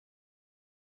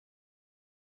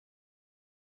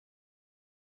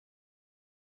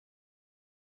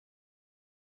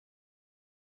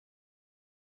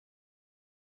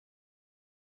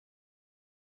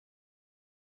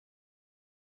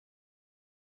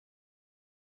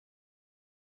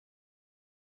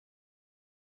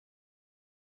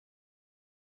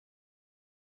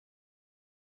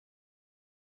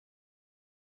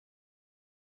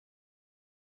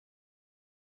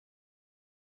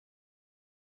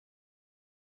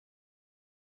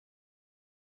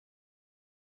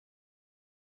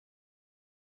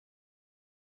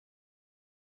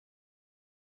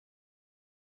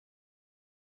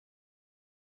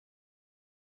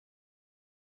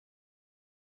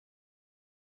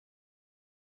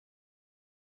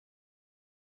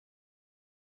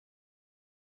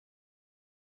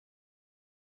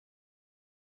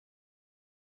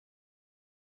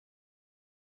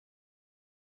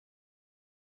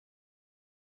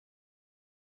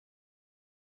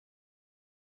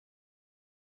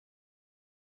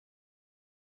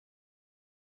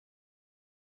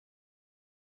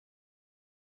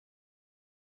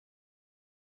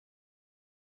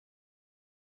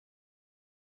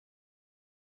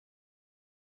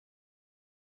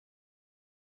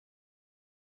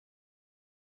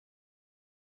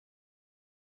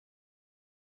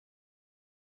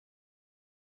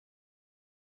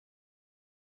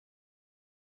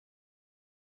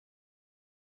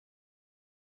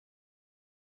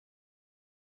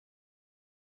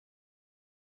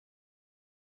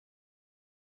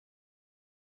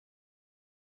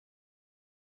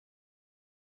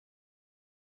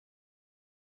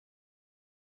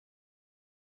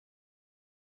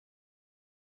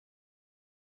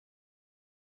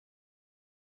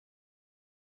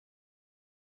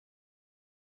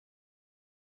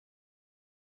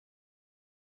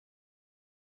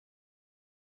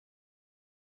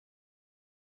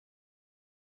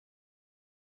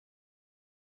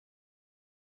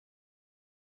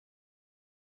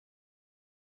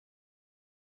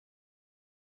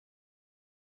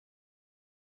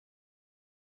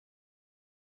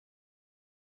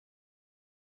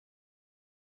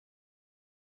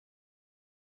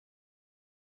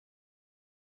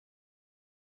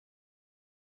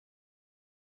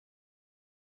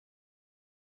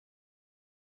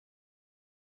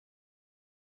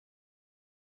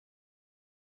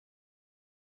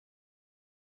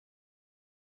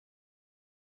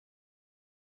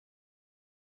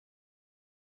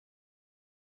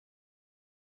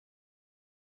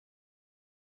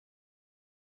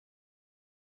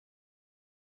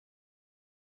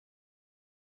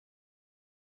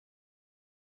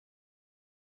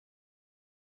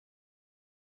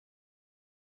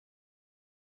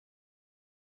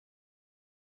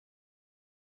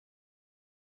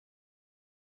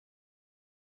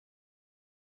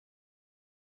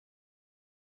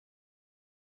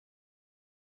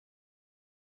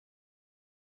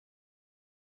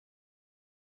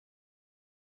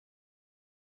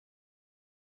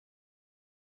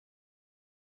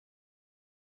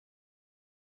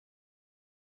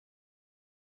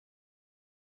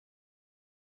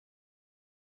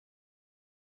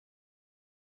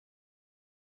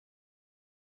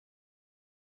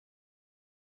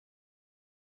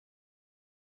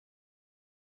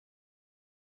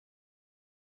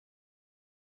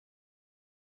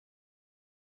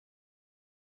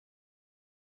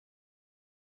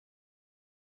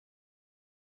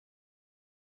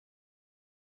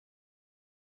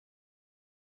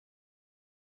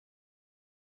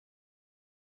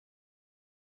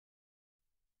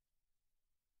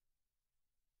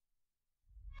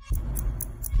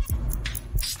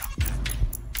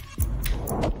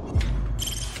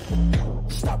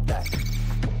Stop that.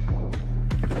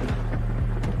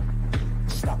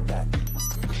 Stop that.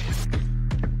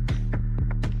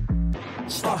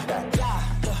 Stop that.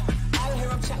 I hear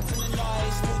him chat to the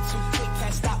noise. Move too quick,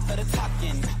 can't stop for the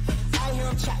talking. I hear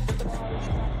him chat with the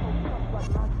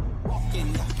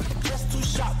walking. Just too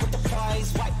sharp with the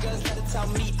prize. White girls let it tell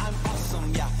me I'm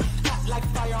awesome, yeah. Hot like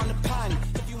fire on the pan.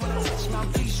 If you wanna touch my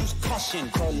please use caution.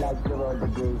 Cold like 0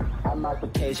 degrees. I'm out the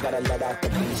cage, gotta let out the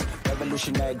beast.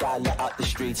 Revolutionary, gotta let out the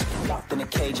streets. Locked in a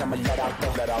cage, I'ma let out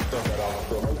the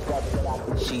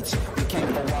sheets. We came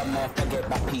for one man, forget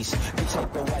my peace. We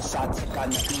take the west side, take on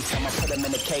the east. I'ma put him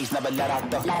in the cage, never let out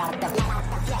the. I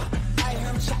hear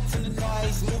him chat to the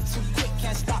noise. Move too quick,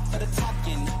 can't stop for the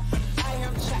talking. I hear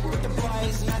him chat with the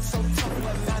boys. Man so tough,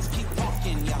 but man's keep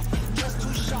walking, yeah. Just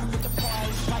too sharp with the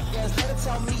prize. White girls, let it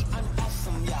tell me I'm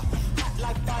awesome, yeah. Hot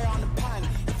like fire on the pan.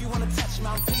 If you wanna touch me,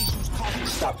 please use caution.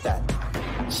 Stop that.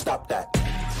 Stop that.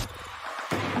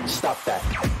 Stop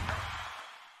that.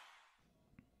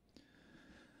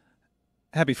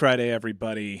 Happy Friday,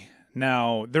 everybody.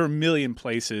 Now, there are a million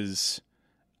places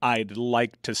I'd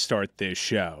like to start this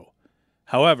show.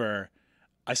 However,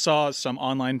 I saw some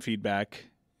online feedback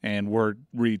and word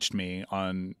reached me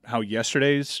on how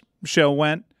yesterday's show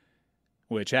went,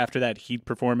 which after that Heat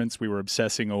performance, we were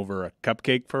obsessing over a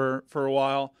cupcake for a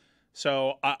while.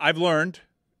 So I've learned.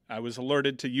 I was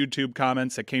alerted to YouTube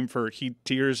comments that came for Heat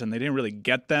tiers, and they didn't really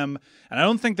get them. And I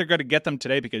don't think they're going to get them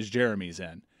today because Jeremy's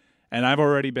in. And I've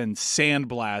already been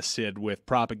sandblasted with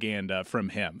propaganda from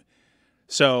him.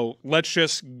 So let's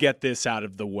just get this out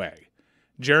of the way.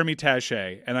 Jeremy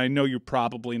Taché, and I know you're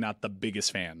probably not the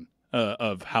biggest fan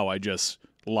of how I just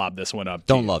lobbed this one up.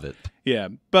 Don't love it. Yeah,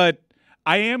 but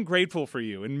I am grateful for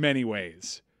you in many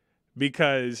ways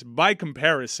because by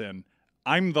comparison,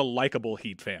 I'm the likable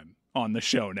Heat fan on the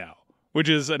show now, which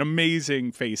is an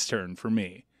amazing face turn for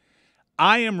me.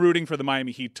 I am rooting for the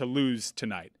Miami Heat to lose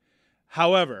tonight.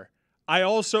 However, I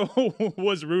also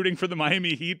was rooting for the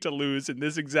Miami Heat to lose in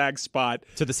this exact spot.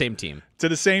 To the same team. To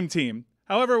the same team.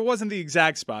 However, it wasn't the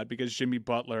exact spot because Jimmy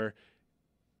Butler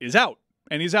is out.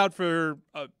 And he's out for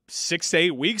 6 to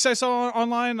 8 weeks, I saw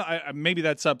online. Maybe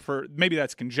that's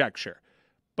conjecture.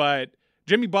 But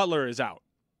Jimmy Butler is out.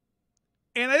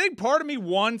 And I think part of me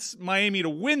wants Miami to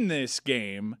win this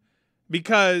game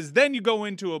because then you go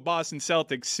into a Boston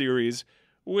Celtics series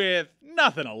with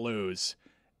nothing to lose.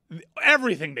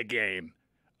 Everything to gain.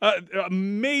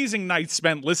 Amazing night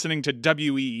spent listening to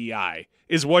WEEI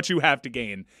is what you have to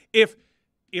gain. If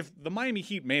the Miami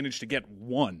Heat manage to get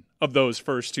one of those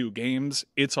first 2 games,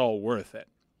 it's all worth it.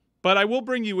 But I will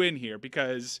bring you in here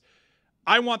because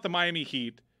I want the Miami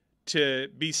Heat to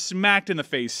be smacked in the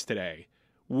face today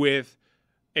with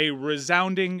a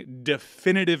resounding,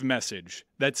 definitive message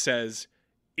that says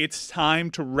it's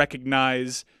time to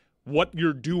recognize what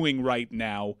you're doing right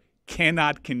now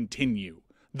cannot continue.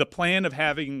 The plan of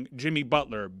having Jimmy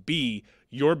Butler be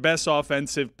your best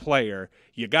offensive player,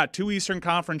 you got 2 Eastern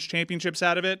Conference championships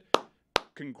out of it.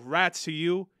 Congrats to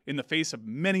you in the face of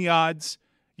many odds.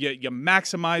 You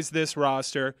maximized this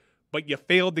roster, but you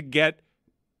failed to get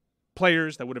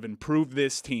players that would have improved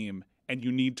this team, and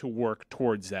you need to work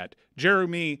towards that.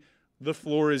 Jeremy, the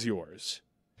floor is yours.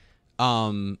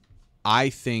 I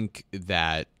think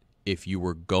that if you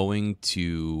were going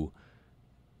to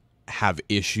have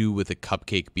issue with a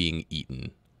cupcake being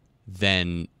eaten,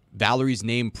 then Valerie's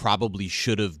name probably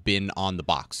should have been on the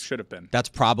box. Should have been. That's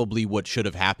probably what should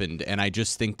have happened. And I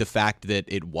just think the fact that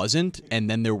it wasn't, and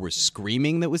then there was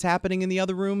screaming that was happening in the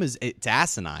other room, it's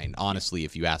asinine, honestly,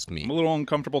 if you ask me. I'm a little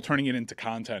uncomfortable turning it into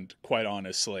content, quite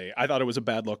honestly. I thought it was a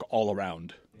bad look all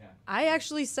around. I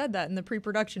actually said that in the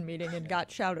pre-production meeting and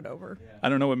got shouted over. I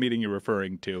don't know what meeting you're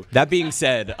referring to. That being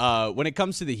said, when it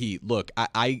comes to the Heat, look,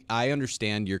 I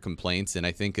understand your complaints, and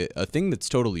I think a thing that's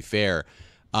totally fair,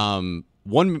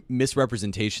 one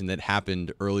misrepresentation that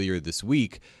happened earlier this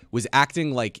week was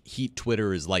acting like Heat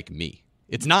Twitter is like me.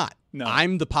 It's not. No.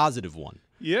 I'm the positive one.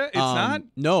 Yeah, it's not?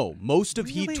 No, most of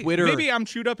Really? Heat Twitter. Maybe I'm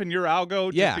chewed up in your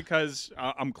algo just because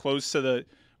I'm close to the...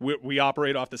 We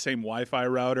operate off the same Wi-Fi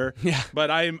router. Yeah.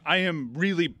 But I am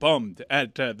really bummed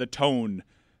at the tone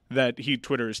that Heat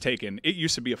Twitter has taken. It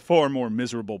used to be a far more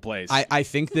miserable place. I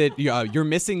think that you're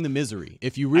missing the misery.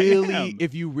 If you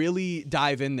really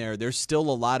dive in there, there's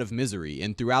still a lot of misery.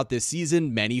 And throughout this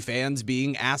season, many fans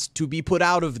being asked to be put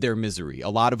out of their misery. A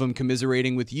lot of them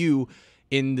commiserating with you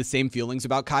in the same feelings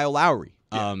about Kyle Lowry.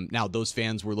 Yeah. Now, those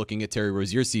fans were looking at Terry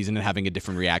Rozier's season and having a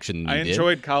different reaction than I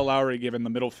enjoyed Kyle Lowry giving the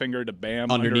middle finger to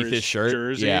Bam underneath his shirt.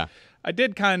 Jersey. Yeah. I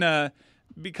did kind of,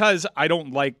 because I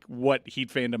don't like what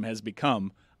Heat fandom has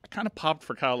become, I kind of popped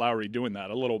for Kyle Lowry doing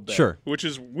that a little bit. Sure. Which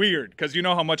is weird because you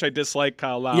know how much I dislike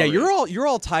Kyle Lowry. Yeah, you're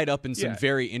all tied up in some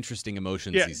very interesting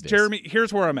emotions these days. Jeremy,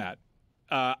 here's where I'm at.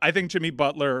 I think Jimmy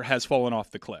Butler has fallen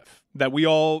off the cliff that we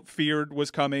all feared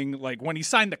was coming. Like when he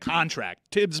signed the contract,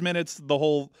 Tibbs minutes, the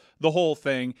whole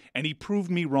thing, and he proved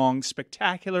me wrong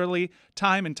spectacularly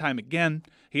time and time again.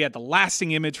 He had the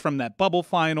lasting image from that bubble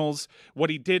finals. What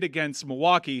he did against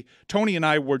Milwaukee, Tony and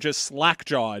I were just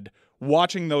slack-jawed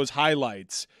watching those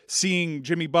highlights, seeing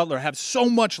Jimmy Butler have so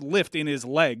much lift in his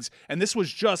legs, and this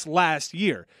was just last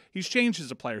year. He's changed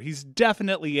as a player. He's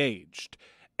definitely aged.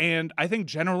 And I think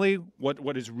generally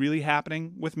what is really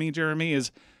happening with me, Jeremy,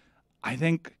 is I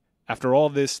think after all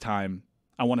this time,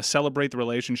 I want to celebrate the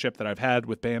relationship that I've had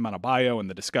with Bam Adebayo and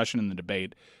the discussion and the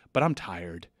debate, but I'm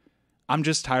tired. I'm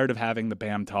just tired of having the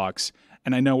Bam talks,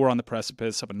 and I know we're on the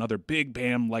precipice of another big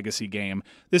Bam legacy game.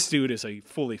 This dude is a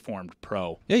fully formed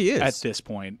pro. Yeah, he is. At this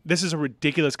point. This is a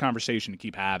ridiculous conversation to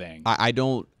keep having. I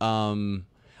don't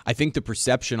I think the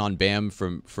perception on Bam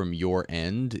from your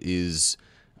end is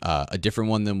a different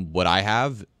one than what I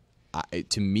have.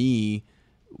 To me,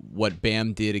 what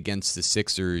Bam did against the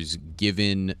Sixers,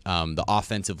 given the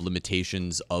offensive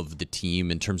limitations of the team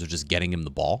in terms of just getting him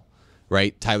the ball,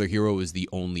 right? Tyler Hero is the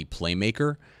only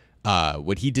playmaker.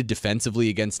 What he did defensively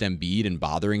against Embiid and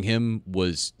bothering him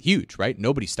was huge, right?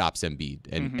 Nobody stops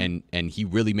Embiid, and he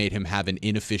really made him have an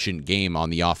inefficient game on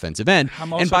the offensive end.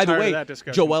 And by the way,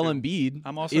 Joel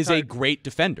Embiid is a great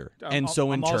defender, and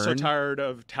so in turn, I'm also tired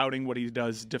of touting what he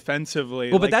does defensively.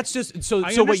 Well, but that's just so.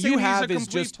 What you have is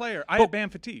just player. I have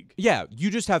Bam fatigue. Yeah, you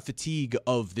just have fatigue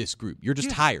of this group. You're just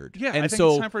tired. Yeah, and I think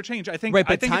so it's time for a change. I think right,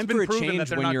 but I think time it's been for a proven change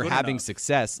that when you're having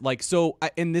success. Like so,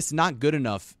 in this not good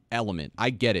enough element,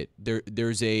 I get it.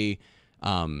 There's a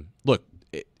look.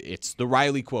 It's the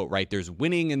Riley quote, right? There's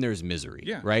winning and there's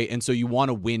misery, right? And so you want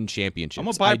to win championships. I'm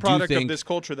a byproduct of this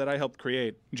culture that I helped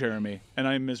create, Jeremy, and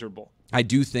I'm miserable. I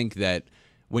do think that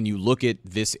when you look at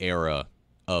this era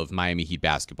of Miami Heat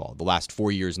basketball, the last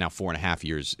 4 years, now 4.5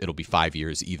 years, it'll be 5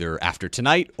 years either after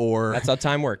tonight or that's how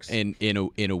time works in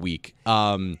a week.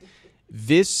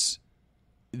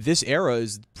 This era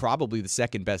is probably the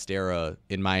second best era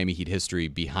in Miami Heat history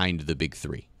behind the big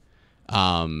three.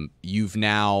 You've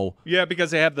now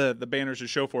because they have the banners to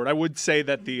show for it. I would say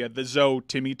that the Zoe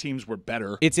Timmy teams were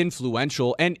better. It's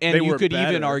influential, and you could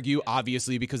even argue,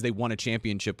 obviously, because they won a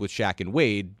championship with Shaq and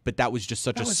Wade, but that was just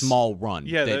such a small run.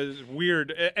 Yeah, that was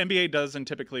weird. NBA doesn't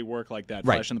typically work like that,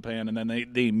 flash in the pan, and then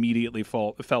they immediately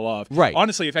fell off. Right.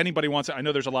 Honestly, if anybody wants to, I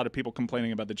know there's a lot of people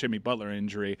complaining about the Jimmy Butler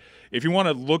injury. If you want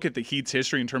to look at the Heat's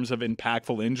history in terms of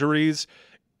impactful injuries,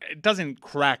 it doesn't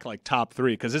crack like top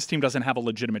three because this team doesn't have a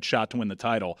legitimate shot to win the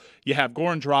title. You have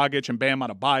Goran Dragic and Bam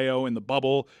Adebayo in the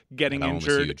bubble getting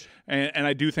injured, and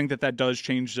I do think that does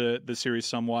change the series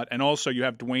somewhat. And also you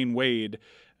have Dwayne Wade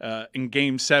in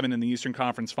Game 7 in the Eastern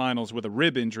Conference Finals with a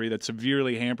rib injury that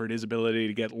severely hampered his ability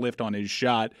to get lift on his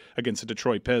shot against the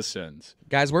Detroit Pistons.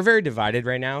 Guys, we're very divided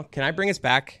right now. Can I bring us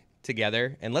back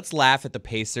together and let's laugh at the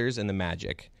Pacers and the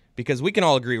Magic? Because we can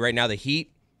all agree right now the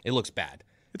Heat, it looks bad.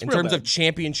 In terms of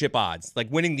championship odds, like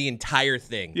winning the entire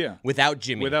thing without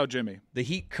Jimmy. The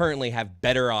Heat currently have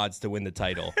better odds to win the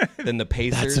title than the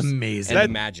Pacers and the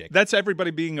Magic. That's everybody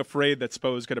being afraid that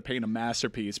Spo's going to paint a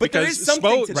masterpiece. But there is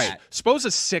something to that. Spo's a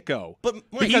sicko. But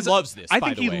he loves this, I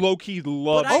think he low-key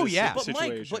loves this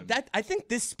situation. Mike, I think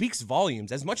this speaks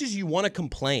volumes. As much as you want to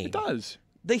complain. It does.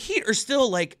 The Heat are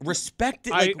still, like,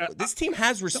 respected. This team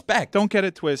has respect. Don't get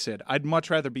it twisted. I'd much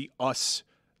rather be us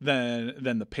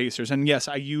than the Pacers. And yes,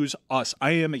 I use us.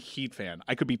 I am a Heat fan.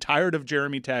 I could be tired of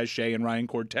Jeremy Taché and Ryan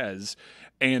Cortez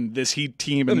and this Heat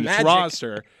team and this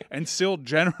roster and still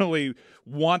generally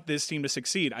want this team to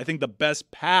succeed. I think the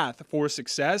best path for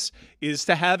success is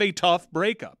to have a tough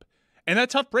breakup. And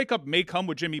that tough breakup may come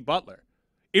with Jimmy Butler.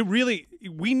 We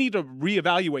need to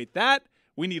reevaluate that.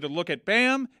 We need to look at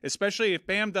Bam, especially if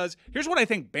Bam does. Here's what I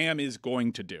think Bam is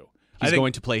going to do. He's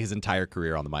going to play his entire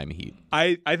career on the Miami Heat.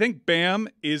 I think Bam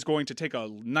is going to take a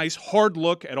nice hard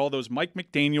look at all those Mike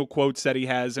McDaniel quotes that he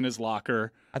has in his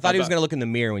locker. I thought he was going to look in the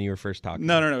mirror when you were first talking.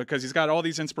 No, because he's got all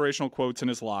these inspirational quotes in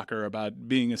his locker about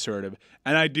being assertive.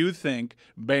 And I do think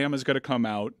Bam is going to come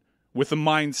out with the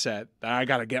mindset that I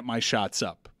got to get my shots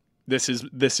up. This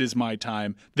is my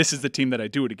time. This is the team that I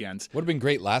do it against. Would have been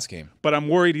great last game. But I'm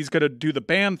worried he's going to do the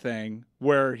Bam thing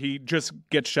where he just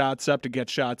gets shots up to get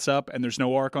shots up, and there's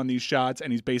no arc on these shots,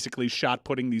 and he's basically shot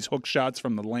putting these hook shots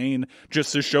from the lane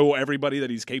just to show everybody that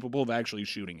he's capable of actually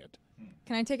shooting it.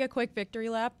 Can I take a quick victory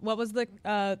lap? What was the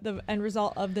end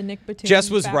result of the Nick Batum? Jess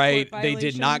was backcourt right. violation? They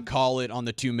did not call it on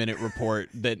the 2-minute report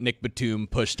that Nick Batum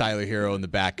pushed Tyler Hero in the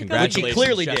back. Congratulations, Which he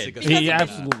clearly Jessica. did. He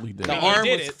absolutely did. The arm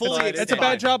was fully It's a extended.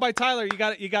 bad job by Tyler.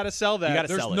 You got to sell that. You gotta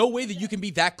There's sell it. no way that you can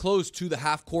be that close to the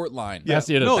half-court line. Yes,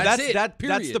 it is. No, That's it, that's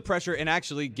period. the pressure. And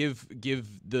actually, give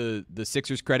the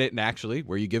Sixers credit, and actually,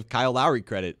 where you give Kyle Lowry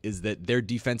credit is that their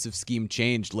defensive scheme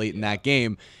changed late in that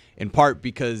game, in part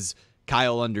because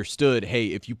Kyle understood, hey,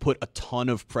 if you put a ton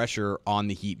of pressure on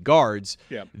the Heat guards,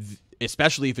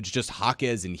 especially if it's just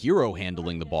Jaquez and Hero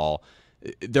handling the ball,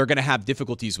 they're going to have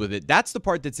difficulties with it. That's the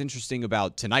part that's interesting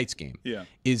about tonight's game. Yeah.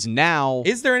 Is now.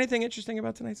 Is there anything interesting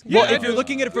about tonight's game? Well, if you're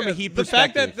looking at it from a Heat the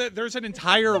fact perspective. that there's an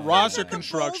entire roster The Bulls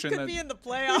construction could that be in the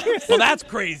playoffs. well, that's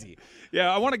crazy.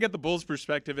 Yeah, I want to get the Bulls'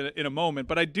 perspective in a moment,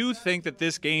 but I do think that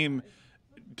this game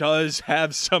does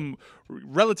have some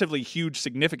relatively huge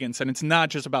significance, and it's not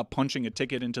just about punching a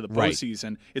ticket into the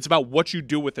postseason. It's about what you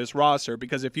do with this roster,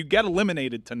 because if you get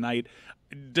eliminated tonight,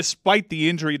 despite the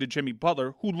injury to Jimmy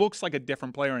Butler, who looks like a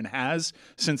different player and has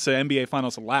since the NBA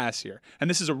Finals last year, and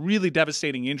this is a really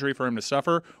devastating injury for him to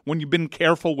suffer when you've been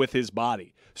careful with his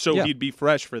body, so he'd be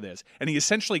fresh for this. And he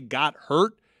essentially got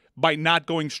hurt by not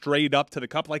going straight up to the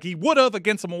cup like he would have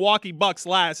against the Milwaukee Bucks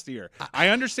last year. I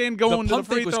understand going to the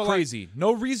free throw line. Crazy.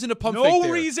 No reason to pump fake there.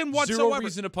 No reason whatsoever. Zero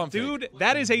reason to pump fake. Dude,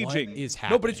 that is aging. What is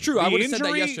happening? No, but it's true. I The would have said that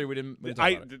injury- yesterday. We didn't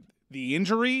talk about it. The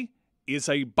injury is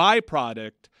a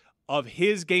byproduct of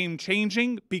his game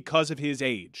changing because of his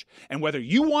age. And whether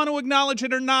you want to acknowledge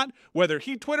it or not, whether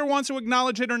Twitter wants to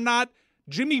acknowledge it or not,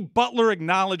 Jimmy Butler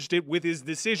acknowledged it with his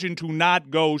decision to not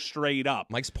go straight up.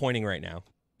 Mike's pointing right now.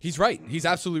 He's right. He's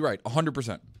absolutely right.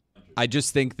 100%. I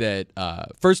just think that,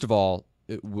 first of all,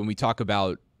 when we talk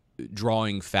about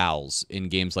drawing fouls in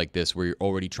games like this where you're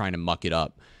already trying to muck it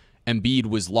up, Embiid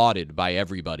was lauded by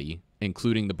everybody,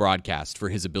 including the broadcast, for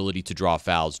his ability to draw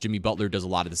fouls. Jimmy Butler does a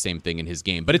lot of the same thing in his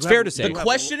game. But it's fair to say. The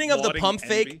questioning of the lauding pump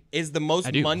envy? fake is the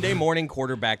most Monday morning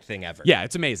quarterback thing ever. Yeah,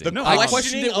 it's amazing. I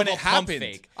questioned it Questioning when of it a pump happened.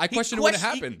 fake. I questioned it when it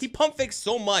happened. He pump fakes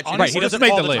so much. Honestly, Right, he doesn't it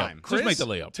make all the the layup. time. Just make the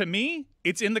layup. To me,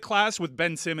 it's in the class with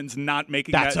Ben Simmons not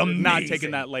making That's not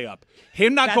taking that layup.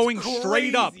 Him not That's going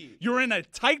straight up. crazy. You're in a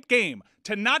tight game.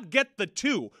 To not get the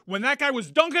two when that guy was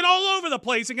dunking all over the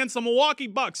place against the Milwaukee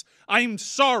Bucks, I'm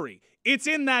sorry. It's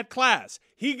in that class.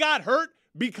 He got hurt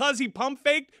because he pump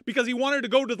faked, because he wanted to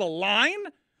go to the line.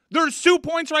 There's 2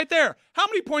 points right there. How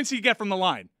many points do you get from the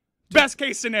line? Best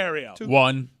case scenario.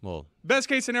 One. Well, Best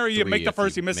case scenario, you 3 make the if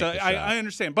first, you you miss make it. the shot. I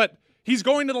understand. But he's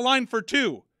going to the line for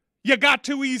 2. You got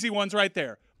 2 easy ones right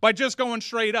there by just going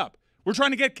straight up. We're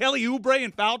trying to get Kelly Oubre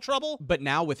in foul trouble. but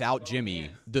now without Jimmy,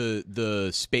 the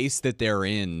space that they're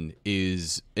in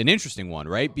is an interesting one,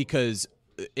 right? Because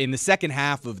in the second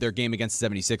half of their game against the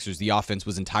 76ers, the offense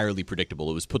was entirely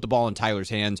predictable. It was put the ball in Tyler's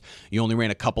hands. You only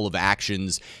ran a couple of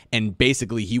actions, and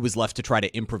basically he was left to try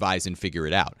to improvise and figure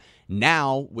it out.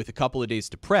 Now, with a couple of days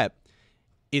to prep,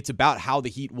 it's about how the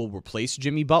Heat will replace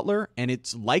Jimmy Butler, and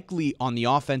it's likely on the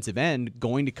offensive end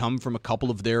going to come from a couple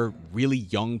of their really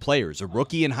young players. A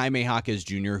rookie in Jaime Jaquez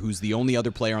Jr., who's the only other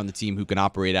player on the team who can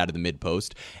operate out of the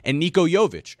mid-post, and Niko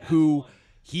Jovic, who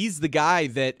he's the guy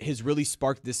that has really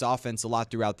sparked this offense a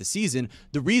lot throughout the season.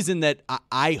 The reason that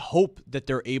I hope that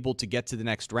they're able to get to the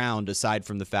next round, aside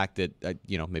from the fact that,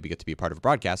 maybe get to be a part of a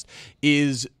broadcast,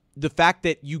 is the fact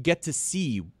that you get to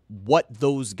see what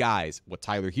those guys, what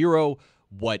Tyler Hero,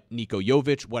 what Niko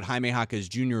Jovic, what Jaime Jaquez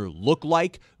Jr. look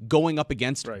like going up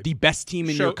against the best team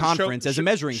in your conference as a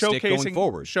measuring stick going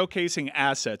forward. Showcasing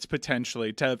assets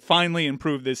potentially to finally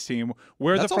improve this team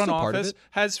where That's the front also part of office it.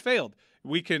 has failed.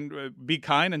 We can be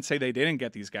kind and say they didn't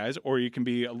get these guys, or you can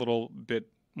be a little bit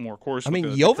more coarse. I mean,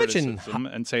 with the Jovic criticism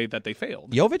and say that they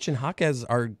failed. Jovic and Jaquez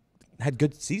had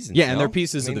good seasons. Yeah, and they're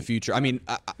pieces of the future. I mean,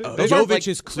 those are Jovic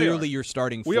is clearly your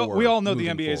starting We four. all know the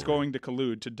moving NBA is forward. going to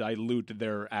collude to dilute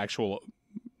their actual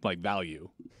value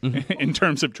in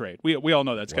terms of trade. We all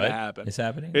know that's going to happen. It's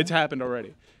happening? It's happened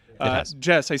already. has.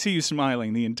 Jess, I see you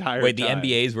smiling the entire Wait, the time.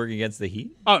 NBA is working against the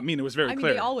Heat? Oh, I mean, it was very I mean,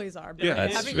 clear. they always are. But Yeah,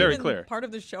 that's haven't very you been clear. Part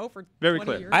of the show for Very 20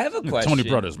 clear. years. I have a question. Tony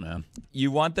Brothers, man.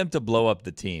 You want them to blow up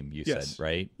the team, you Yes. said,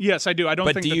 right? Yes, I do. I don't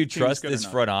But think do the you team's trust good this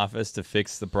enough. front office to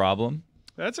fix the problem?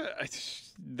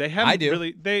 They haven't I do.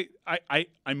 really.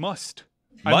 I must.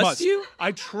 Must you?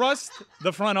 I trust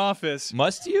the front office.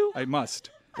 Must you? I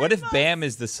must. What if Bam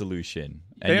is the solution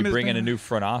and Bam you is bring in the- a new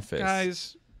front office?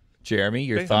 Guys, Jeremy,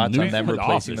 your Bam- thoughts New on them front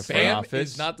replacing the office. front Bam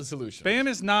office? is not the solution. Bam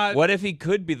is not. What if he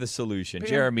could be the solution? Bam-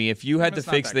 Jeremy, if you had Bam to is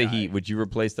not fix that the guy. Heat, would you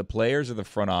replace the players or the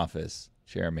front office?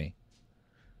 Jeremy.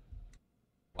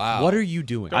 Wow. What are you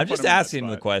doing? Don't I'm put just him in that asking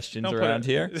the spot. questions Don't put around it-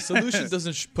 here. Solutions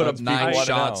doesn't put up Let's 9 wanna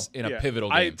shots know. in a Yeah. pivotal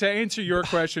game. To answer your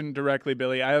question directly,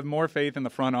 Billy, I have more faith in the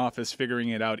front office figuring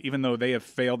it out, even though they have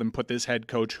failed and put this head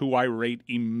coach, who I rate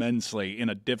immensely, in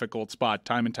a difficult spot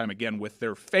time and time again with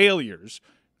their failures.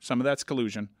 Some of that's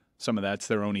collusion, some of that's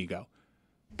their own ego.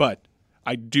 But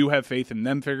I do have faith in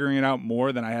them figuring it out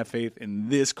more than I have faith in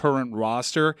this current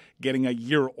roster getting a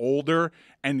year older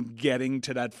and getting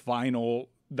to that final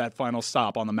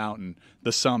stop on the mountain,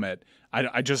 the summit.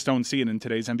 I just don't see it in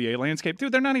today's NBA landscape.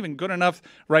 Dude, they're not even good enough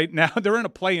right now. They're in a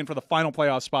play-in for the final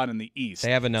playoff spot in the East.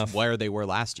 They have enough. Where they were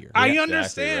last year. I Exactly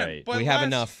understand, right. but We have last-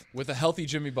 enough. With a healthy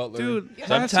Jimmy Butler. Dude,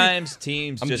 Sometimes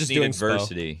teams I'm just just need doing Spo.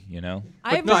 adversity, you know?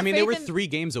 I have No, more I mean they faith were in- 3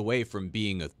 games away from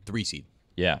being a 3 seed.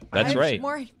 Yeah, I that's have right.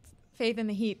 more faith in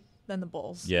the Heat than the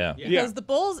Bulls. Yeah. Because the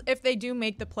Bulls, if they do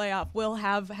make the playoff, will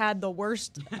have had the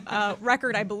worst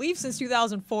record, I believe, since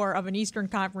 2004 of an Eastern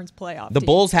Conference playoff. The team.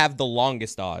 Bulls have the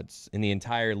longest odds in the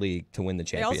entire league to win the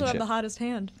They championship. also have the hottest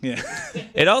hand. Yeah.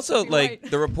 It also, You're like,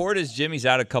 right. the report is Jimmy's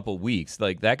out a couple weeks.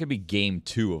 Like, that could be game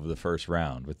 2 of the first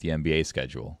round with the NBA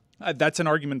schedule. That's an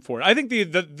argument for it. I think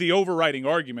the overriding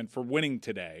argument for winning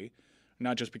today,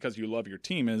 not just because you love your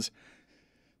team, is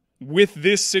with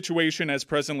this situation as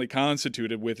presently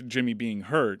constituted with Jimmy being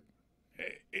hurt,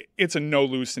 it's a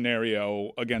no-lose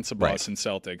scenario against the Boston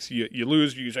Celtics. You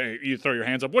lose, you throw your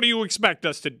hands up. What do you expect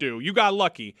us to do? You got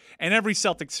lucky. And every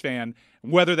Celtics fan,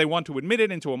 whether they want to admit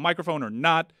it into a microphone or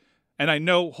not, and I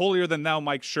know holier-than-thou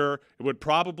Mike Schur would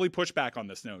probably push back on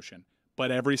this notion, but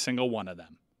every single one of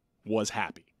them was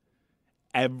happy.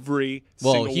 Every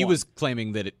Well, single he one. was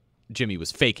claiming that Jimmy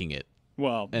was faking it,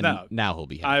 Well, and no. now he'll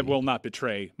be happy. I will not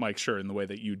betray Mike Schur in the way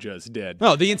that you just did.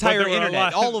 No, the entire there were a internet,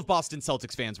 lot- all of Boston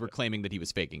Celtics fans were claiming that he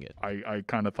was faking it. I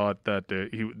kind of thought that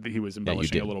he was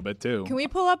embellishing did. a little bit too. Can we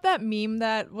pull up that meme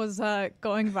that was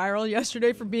going viral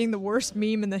yesterday for being the worst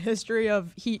meme in the history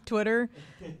of Heat Twitter?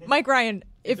 Mike Ryan,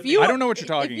 if you I don't know what you're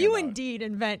talking If you about. indeed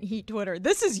invent Heat Twitter,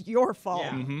 this is your fault.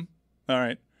 All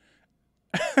right.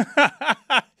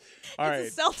 All right.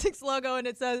 It's a Celtics logo, and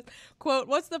it says, quote,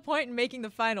 "What's the point in making the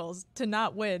finals? To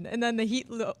not win." And then the Heat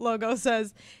logo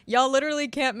says, "Y'all literally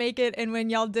can't make it, and when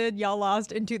y'all did, y'all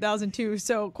lost in 2002,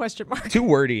 so question mark." Too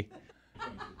wordy.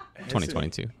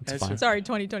 2022. It's fine. Sorry,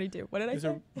 2022. What did I It's say?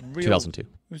 a real, 2002.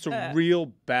 It's a real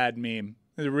bad meme.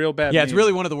 It's a real bad Yeah, meme. it's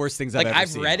really one of the worst things Like, I've ever I've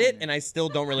seen. read it, and I still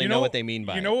don't really know what they mean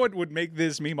by it. You know what would make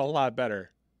this meme a lot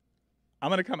better? I'm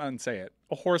going to come out and say it.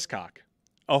 A horsecock.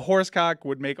 A horsecock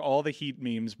would make all the Heat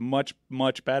memes much,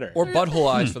 much better. Or butthole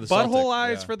eyes for the Celtic. Butthole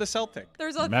eyes Yeah. for the Celtic.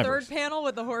 There's a Mavericks. third panel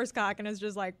with the horse cock, and it's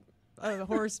just like a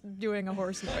horse doing a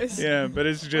horse noise. Yeah, but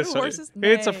it's just horses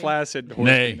it's a neigh? flaccid horse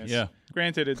Neigh, penis. yeah.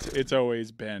 Granted, it's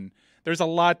always been. There's a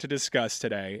lot to discuss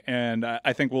today, and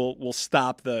I think we'll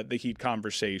stop the Heat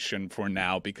conversation for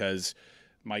now because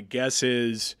my guess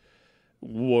is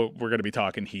we're going to be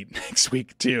talking Heat next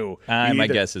week too. My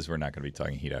Either- guess is we're not going to be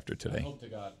talking Heat after today.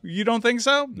 You don't think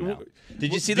so? No.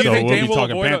 Did you see Do the you think we'll Dan be will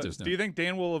talking avoid Panthers now. do you think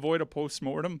Dan will avoid a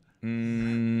post-mortem?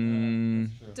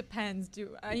 Depends.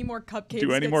 Do any more cupcakes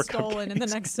Do any get more stolen in the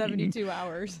next 72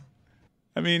 hours?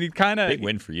 I mean, he kind of Big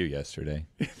win for you yesterday.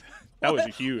 that was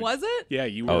huge. Was it? Yeah,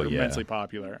 you were Oh, yeah. immensely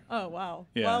popular. Oh, wow.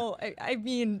 Yeah. Well, I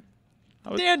mean,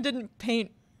 was- Dan didn't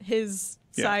paint his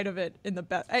Yeah. side of it in the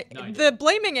best. The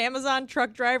blaming Amazon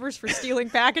truck drivers for stealing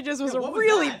packages was a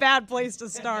really bad place to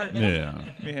start. Yeah.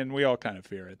 Man, we all kind of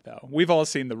fear it though. We've all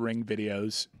seen the Ring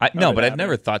videos. No, of but it I've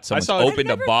never happening. thought someone's saw it- opened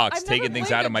a I've never- box, I've never taken things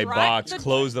blamed out of the my dri- box, the-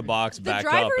 closed the box The back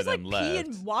up, drivers and then like pee left.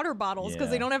 in water bottles because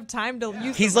Yeah. they don't have time to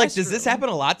use. He's the like, does this restroom. happen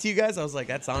a lot to you guys? I was like,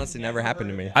 that's honestly never happened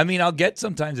to me. I mean, I'll get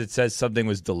sometimes it says something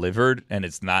was delivered and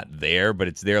it's not there, but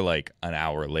it's there like an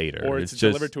hour later. Or it's just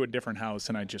delivered to a different house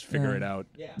and I just figure it out.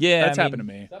 Yeah, That's I happened to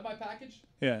mean, me. that my package?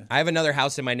 Yeah. I have another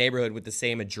house in my neighborhood with the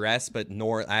same address, but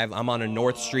I'm on a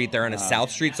North Street. They're on a South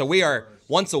Street. So we are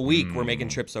once a week. We're making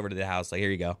trips over to the house. Like,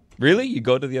 here you go. Really? You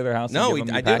go to the other house? No, and give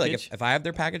them I the do. Like, package? if I have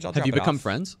their package, I'll Have drop you it become off.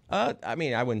 friends? I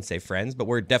mean, I wouldn't say friends, but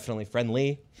we're definitely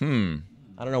friendly. I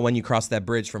don't know when you cross that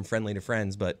bridge from friendly to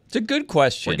friends, but It's a good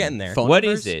question. we're getting there. Phone What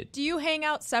numbers? is it? Do you hang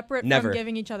out separate Never. from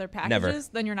giving each other packages? Never.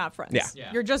 Then you're not friends.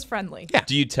 Yeah. You're just friendly. Yeah.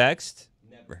 Do you text?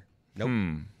 Never.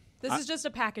 Nope. This is just a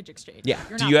package exchange. Yeah.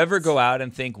 You're Do not you ever friends. go out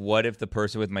and think, what if the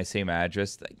person with my same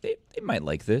address, like, they might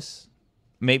like this?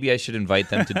 Maybe I should invite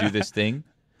them to do this thing.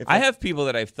 I have people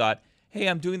that I've thought, hey,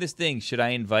 I'm doing this thing. Should I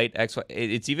invite X, Y?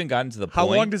 It's even gotten to the How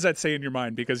point. long does that stay in your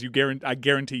mind? Because I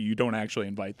guarantee you don't actually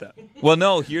invite them. Well,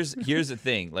 no. Here's the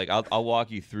thing. Like, I'll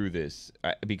walk you through this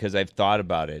because I've thought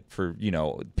about it for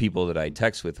people that I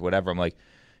text with, whatever. I'm like,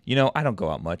 I don't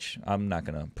go out much. I'm not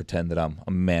gonna pretend that I'm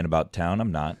a man about town.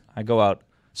 I'm not. I go out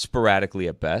sporadically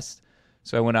at best.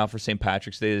 So I went out for St.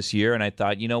 Patrick's Day this year, and I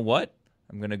thought, you know what?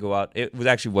 I'm going to go out.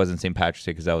 Wasn't St. Patrick's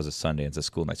Day because that was a Sunday. It's a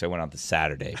school night. So I went out the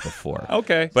Saturday before.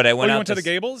 Okay. But I went you out went to the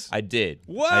Gables? I did.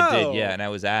 Whoa. I did, yeah. And I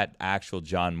was at actual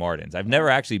John Martin's. I've never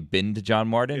actually been to John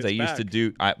Martin's. It's I used to back.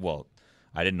 do,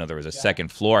 I didn't know there was a second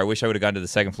floor. I wish I would have gone to the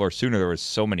second floor sooner. There was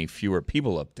so many fewer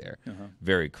people up there.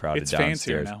 Very crowded It's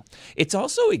downstairs. fancier now. It's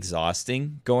also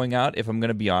exhausting going out, if I'm going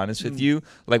to be honest with you.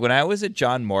 Like when I was at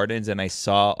John Martin's and I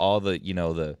saw all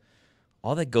the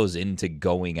all that goes into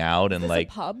going out and Is this like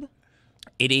a pub?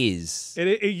 it is.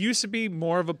 It used to be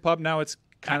more of a pub. Now it's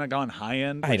kind of gone high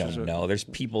end. I don't know. There's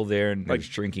people there, and there's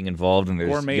drinking involved, and there's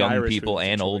gourmet young Irish people food's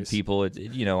a and old choice. people.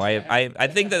 I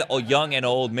think that young and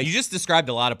old make You just described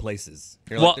a lot of places.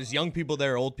 You're Well- like, there's young people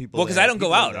there, old people well because there, I don't go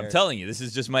people out. there. I'm telling you, this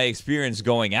is just my experience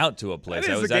going out to a place.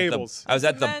 That is I was the at Gables. I was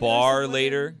at the Men, bar there's the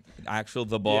later,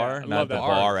 the bar, I not love the that bar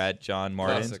bar. at John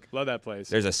Martin's. Classic. Love that place.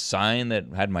 There's a sign that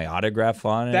had my autograph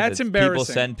on it. That's that People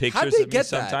embarrassing. send How'd pictures they of me get that?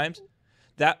 sometimes.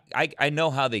 That I know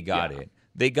how they got Yeah. it.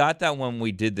 They got that when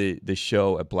we did the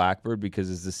show at Blackbird because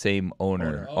it's the same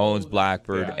owner owns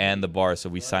Blackbird Yeah. and the bar, so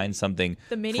we signed something.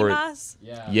 The mini for, mas?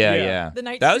 Yeah. The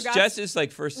night That was Stugotz- Jess's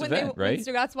like first event, When right?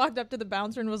 Stugotz walked up to the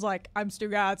bouncer and was like, "I'm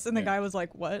Stugotz," and the guy was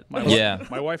like, "What?" Yeah.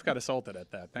 My wife got assaulted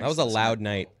at that. That was a loud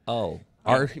night. Oh,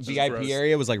 Our just VIP gross.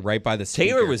 area was like right by the speaker.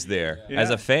 Taylor was there as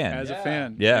a fan. As a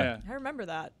fan. Yeah. I remember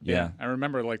that. Yeah. I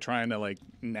remember like trying to like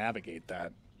navigate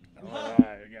that.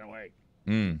 Get away.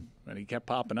 And he kept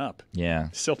popping up. Yeah.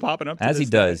 Still popping up. To As he this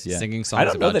does, day. yeah. Singing I songs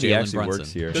don't know about that he Jalen actually Brunson.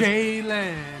 works here.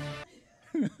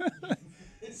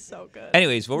 So good.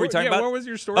 Anyways, what were we talking about? What was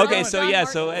your story? Okay, about? so John yeah,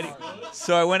 Martin's.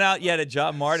 so I went out to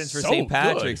John Martin's for So St. good.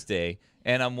 Patrick's Day,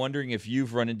 and I'm wondering if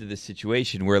you've run into this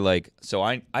situation where like, so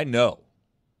I know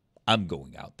I'm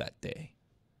going out that day,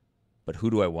 but who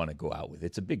do I want to go out with?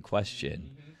 It's a big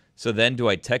question. So then do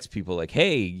I text people like,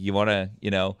 hey, you want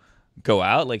to, go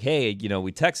out? Like, hey,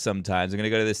 we text sometimes. I'm going to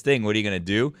go to this thing. What are you going to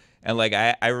do? And like,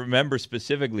 I remember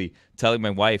specifically telling my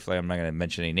wife, like, I'm not going to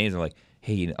mention any names. I'm like,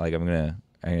 hey, like, I'm going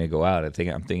to go out. I'm thinking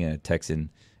of texting,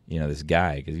 this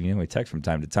guy. Because, we text from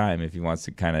time to time if he wants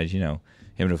to kind of, him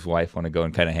and his wife want to go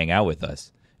and kind of hang out with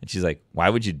us. And she's like, why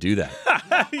would you do that?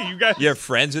 You guys. You're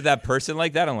friends with that person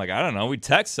like that? I'm like, I don't know. We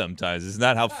text sometimes. Isn't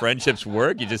that how friendships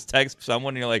work? You just text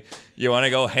someone and you're like, you want to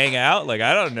go hang out? Like,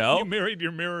 I don't know. You married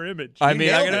your mirror image. I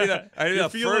mean, I'm nailed going to be You're the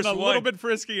feeling first a one. little bit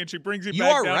frisky, and she brings you You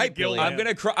back are down right, to Gillian. Billy. I'm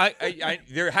gonna cry.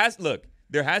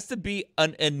 There has to be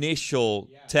an initial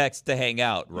text to hang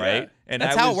out, right? Yeah. And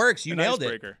That's I how was, it works. You An nailed it.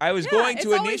 icebreaker. I was Yeah, going it's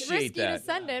to always initiate risky that. To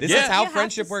send it. This is because how you have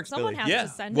friendship to- works, someone Billy. has Yeah. to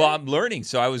send Well, it. I'm learning,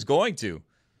 so I was going to.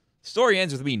 Story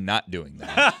ends with me not doing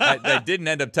that. I didn't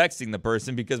end up texting the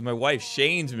person because my wife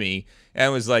shamed me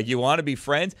and was like, "You want to be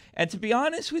friends?" And to be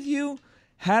honest with you,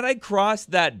 had I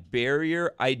crossed that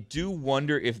barrier, I do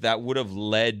wonder if that would have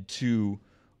led to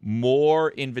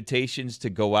more invitations to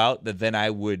go out that then I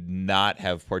would not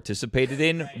have participated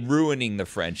in, ruining the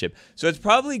friendship. So it's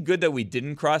probably good that we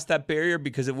didn't cross that barrier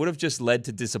because it would have just led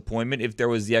to disappointment if there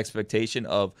was the expectation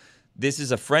of this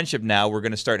is a friendship now, we're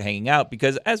going to start hanging out.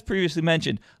 Because as previously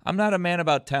mentioned, I'm not a man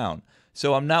about town.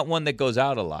 So I'm not one that goes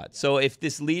out a lot. So if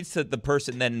this leads to the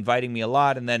person then inviting me a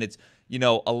lot and then it's,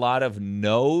 a lot of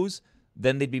no's,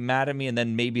 then they'd be mad at me, and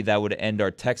then maybe that would end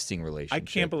our texting relationship. I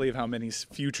can't believe how many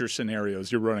future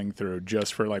scenarios you're running through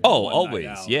just for like. Oh, one always.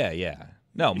 night out. Yeah.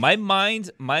 No, my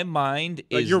mind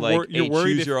is you're like you're a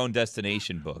worried choose if- your own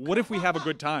destination book. What if we have a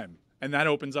good time and that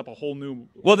opens up a whole new?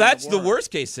 Well, that's the world?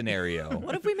 worst case scenario.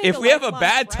 What if we make if a we have a lifelong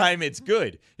bad friend? time, it's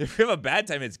good. If we have a bad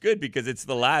time, it's good because it's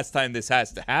the last time this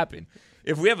has to happen.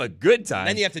 If we have a good time,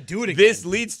 Then you have to do it again. This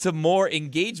leads to more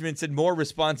engagements and more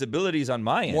responsibilities on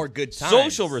my end. More good times.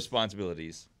 Social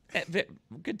responsibilities.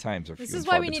 Good times are. This few is and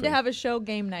why far we need to between. have a show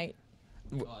game night.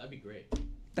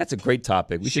 That's a great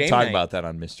topic. We should Shame talk night. about that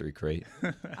on Mystery Crate.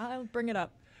 I'll bring it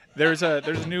up. There's a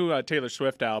new Taylor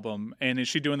Swift album, and is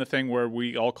she doing the thing where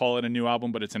we all call it a new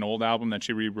album, but it's an old album that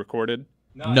she re-recorded?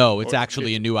 No, it's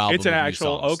actually a new album. It's an of new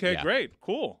actual. songs. Okay, Yeah. great,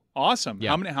 cool, awesome.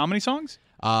 Yeah. How many songs?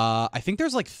 I think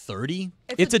there's like 30.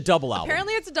 It's a double album.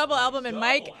 Apparently, it's a double album, and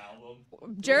Mike,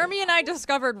 Jeremy, and I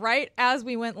discovered right as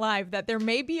we went live that there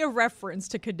may be a reference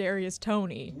to Kadarius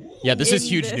Toney. Yeah, this is in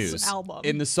huge this news. album.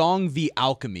 In the song The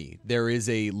Alchemy, there is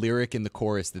a lyric in the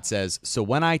chorus that says, "So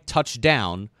when I touch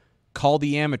down, call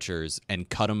the amateurs and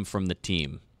cut them from the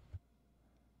team."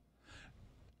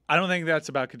 I don't think that's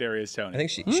about Kadarius Toney. I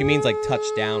think she means like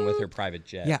touchdown with her private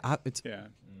jet. Yeah, it's. Yeah.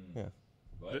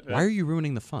 Why are you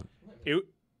ruining the fun?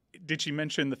 Did she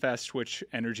mention the Fast Twitch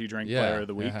energy drink Yeah. player of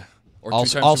the week? Yeah. Or I'll,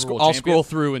 two-time I'll, Super Bowl I'll champion. scroll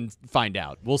through and find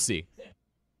out. We'll see.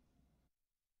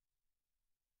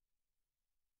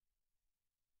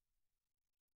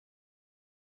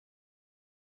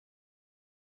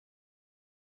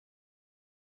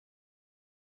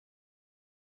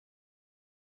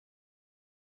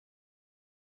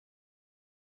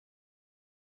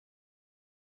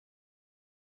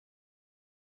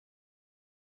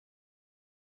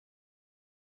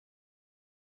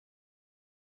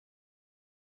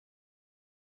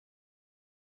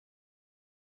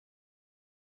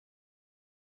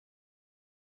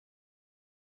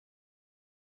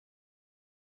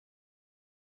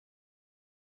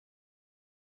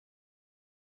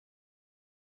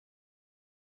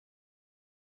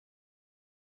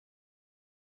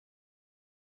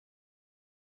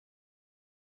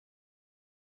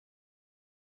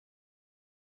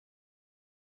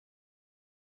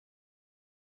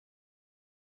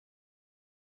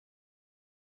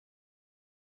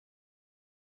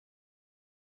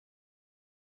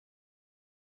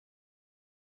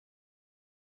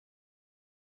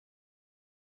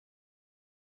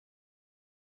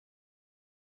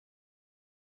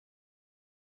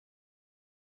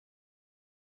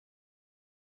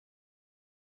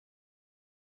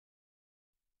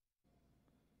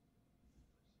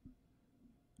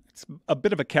 it's a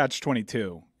bit of a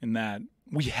catch-22 in that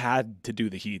we had to do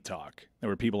the Heat Talk. There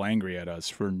were people angry at us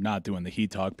for not doing the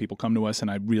Heat Talk. People come to us, and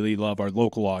I really love our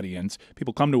local audience.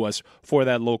 People come to us for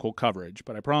that local coverage.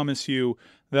 But I promise you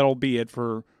that'll be it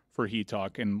for Heat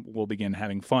Talk, and we'll begin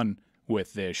having fun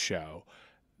with this show.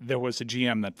 There was a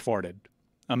GM that farted.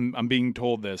 I'm being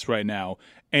told this right now.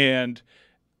 And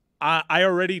I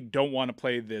already don't want to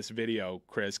play this video,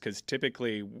 Chris, because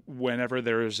typically whenever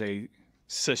there is a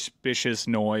suspicious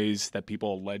noise that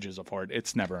people allege is a fart,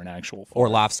 it's never an actual fart.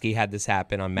 Orlovsky had this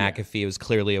happen on McAfee. It was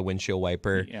clearly a windshield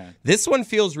wiper. Yeah. This one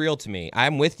feels real to me.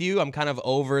 I'm with you. I'm kind of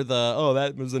over the, oh,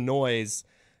 that was a noise.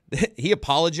 He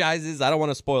apologizes. I don't want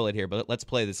to spoil it here, but let's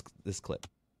play this clip.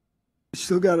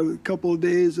 Still got a couple of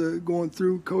days going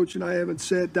through. Coach and I haven't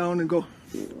sat down and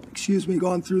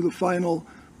gone through the final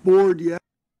board yet.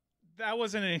 That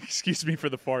wasn't an excuse me for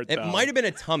the fart, It though. might have been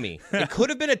a tummy. It could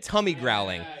have been a tummy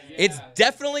growling. It's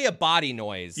definitely a body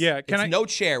noise. Yeah, no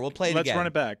chair. We'll play it Let's again. run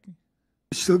it back.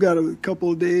 Still got a couple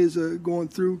of days going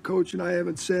through. Coach and I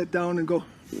haven't sat down and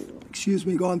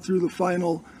gone through the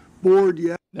final board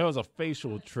yet. That was a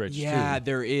facial trick. Yeah, too.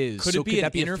 there is. Could it be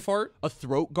an inner fart? A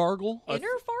throat gargle? Inner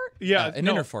fart? Yeah, an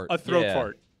inner fart. A throat Yeah.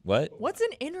 fart. What? What's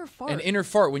an inner fart? An inner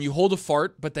fart, when you hold a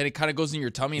fart, but then it kind of goes in your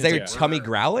tummy. Is And that your it's tummy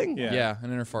growling? Yeah. yeah,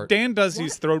 an inner fart. Dan does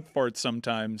these throat farts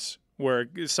sometimes where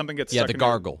something gets stuck the in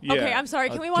gargle. Yeah. Okay, I'm sorry.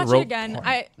 Can we watch it throat again?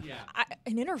 fart.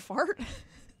 An inner fart?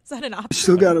 Is that an option?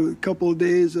 Still got a couple of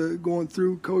days going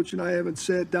through. Coach and I haven't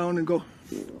sat down and gone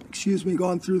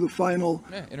through the final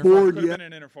inner board Could have yet. been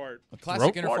an inner fart. A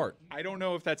classic inner Throat fart. I don't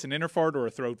know if that's an inner fart or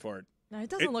a throat fart. No, it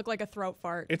doesn't look like a throat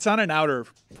fart. It's not an outer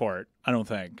fart, I don't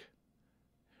think.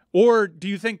 Or do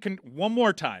you think one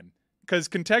more time? Because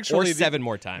contextually, Or 7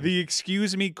 more times. the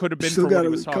excuse me could have been Still for what got he a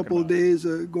was talking couple of about. days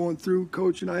going through.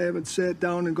 Coach and I haven't sat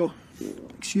down and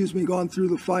gone through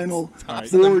the final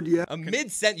board yet. A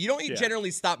mid-sentence. You don't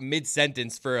generally stop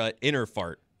mid-sentence for an inner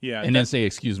fart. Yeah, And then say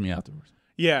excuse me afterwards.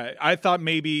 yeah. I thought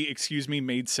maybe "excuse me"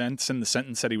 made sense in the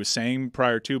sentence that he was saying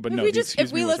prior to, but no.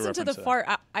 If we listen to the fart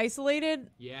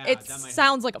isolated, it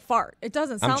sounds like a fart. It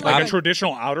doesn't sound like like a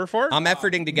traditional outer fart. I'm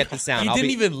efforting to get the sound. He I'll didn't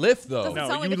be- even lift, though. Doesn't no,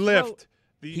 sound like you a lift. throat.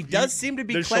 He does seem to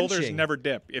be the shoulders clenching. never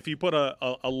dip. If you put a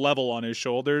level on his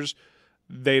shoulders,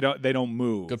 they don't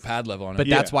move. Good pad level on it. But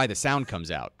Yeah. that's why the sound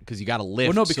comes out, because you got to lift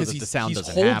Well, no, because so that he's, the sound he's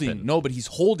doesn't holding. happen. No, but he's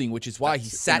holding, which is why he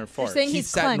That's sat. inner fart. You're saying He he's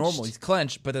sat clenched. normal. He's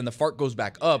clenched, but then the fart goes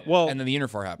back up, Well, and then the inner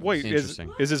fart happens. Wait,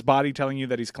 Interesting. is his body telling you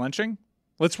that he's clenching?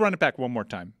 Let's run it back one more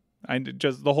time.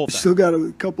 Just the whole thing. Still got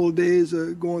a couple of days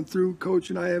going through.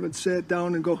 Coach and I haven't sat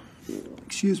down and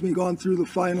gone through the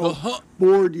final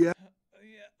board yet.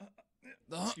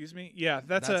 Excuse me. Yeah,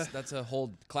 that's a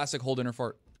classic hold inner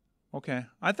fart. okay.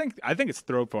 I think it's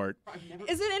throat fart.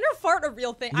 Is an inner fart a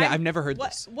real thing? Yeah, I've never heard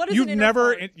this. What is an inner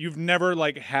fart? You've never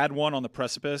like had one on the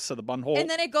precipice of the butthole. And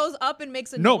then it goes up and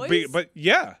makes a no, noise? but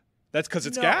yeah, that's because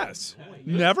it's No. gas.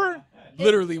 Never.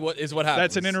 Literally, what happens?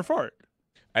 That's an inner fart.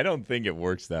 I don't think it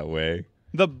works that way.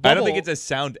 The I bubble, don't think it's a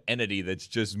sound entity that's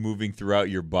just moving throughout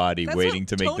your body, That's waiting what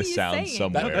to make the Tony is sound saying.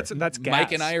 somewhere. That's gas.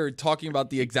 Mike and I are talking about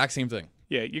the exact same thing.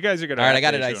 Yeah, you guys are gonna. All right, have I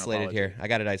got to it issue an isolated apology. here. I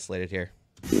got it isolated here.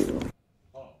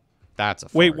 That's a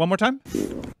fart. Wait, one more time.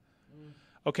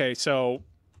 Okay, so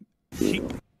he's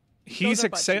Those are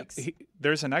butt exhale. cheeks.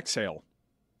 There's an exhale.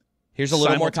 Here's a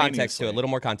little more context to it. A little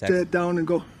more context. Sat down and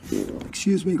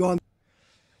gone.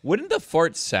 Wouldn't the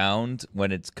fart sound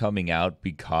when it's coming out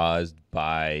be caused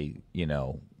by,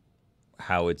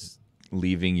 how it's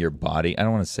leaving your body? I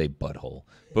don't want to say butthole,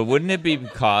 but wouldn't it be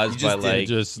caused by just did. like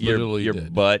Just your literally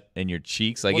did. butt and your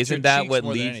cheeks? Like, What's your isn't that cheeks what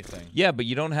more than leads? anything? Yeah, but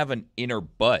you don't have an inner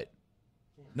butt.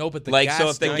 No, but the Like, gas so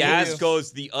if the down gas your-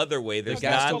 goes the other way, there's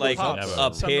gas not double like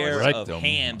pops. a pair of Rectum.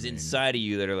 hams inside of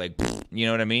you that are like, you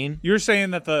know what I mean? You're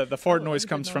saying that the fart noise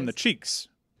comes from the cheeks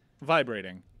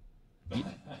vibrating.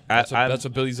 That's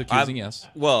what Billy's accusing. Yes.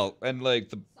 Well, and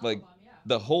like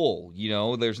the hole,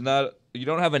 there's not. You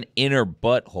don't have an inner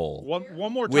butthole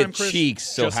One more time, with Chris. cheeks.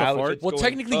 So just a how? fart? It's Well, going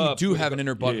technically, you up do with have an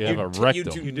inner butt. You have a You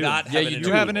rectum. do not have Yeah, an you inner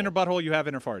You have an butthole. inner butthole. You have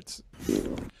inner farts.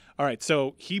 All right,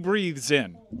 so he breathes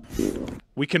in.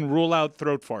 We can rule out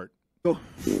throat fart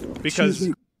because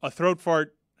a throat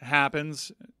fart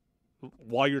happens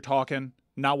while you're talking,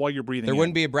 not while you're breathing. There in.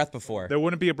 wouldn't be a breath before. There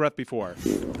wouldn't be a breath before.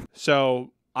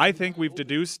 So I think we've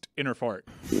deduced inner fart.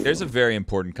 There's a very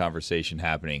important conversation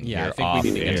happening Yeah, I here think we off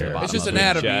need to get to the air. bottom It's just of it.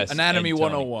 anatomy. Jess Anatomy and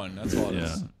Tony. 101. That's all it Yeah.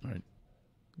 is. All right.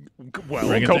 Well,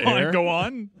 Bring it go to on, air. go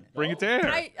on. Bring it to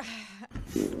air.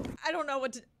 I don't know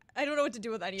what to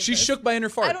do with any of She's this. shook by inner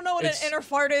fart. I don't know what It's an inner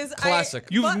fart is. classic.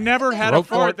 You've never had a Throat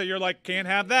fart fart? that you're like, can't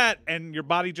have that, and your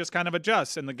body just kind of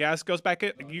adjusts and the gas goes back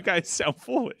in. You guys sound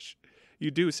foolish.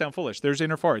 You do sound foolish. There's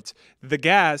inner farts. The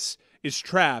gas is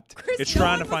trapped. Chris, it's no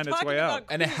trying one to find was its way talking out.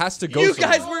 about And it has to go You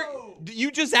somewhere. guys were.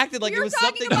 You just acted like We it were was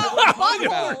talking something. about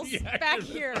buttholes back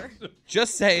here.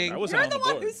 Just saying. I wasn't You're on the the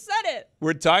one board. who said it.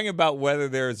 We're talking about whether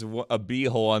there's a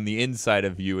beehole on the inside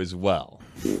of you as well.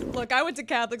 Look, I went to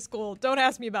Catholic school. Don't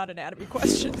ask me about anatomy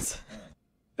questions.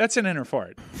 That's an inner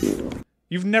fart.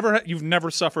 You've never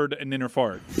suffered an inner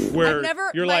fart where I've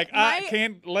never- you're my- like, I my-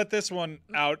 can't let this one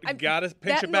out. Gotta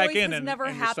pinch that it back noise in. has And never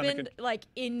and your stomach happened like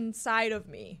inside of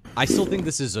me. I still think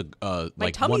this is a like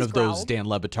one tummy's of those growled. Dan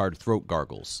Le Batard throat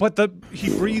gargles. But he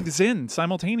breathes in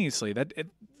simultaneously.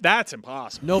 That's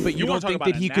impossible. No, but you wanna don't talk think about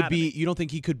that he could be. anatomy. You don't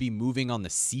think he could be moving on the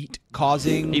seat,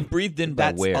 causing He breathed in by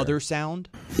that where? other sound?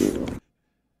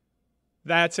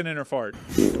 That's an inner fart.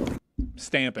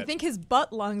 Stamp I it. think his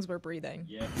butt lungs were breathing.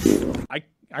 Yeah.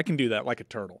 I can do that like a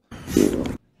turtle.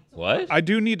 What? I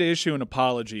do need to issue an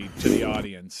apology to the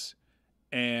audience,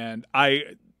 and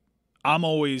I'm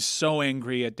always so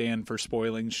angry at Dan for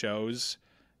spoiling shows,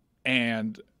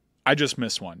 and I just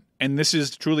missed one. And this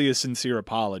is truly a sincere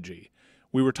apology.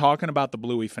 We were talking about the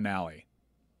Bluey finale.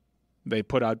 They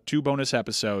put out 2 bonus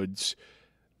episodes,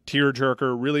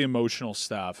 tearjerker, really emotional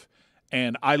stuff.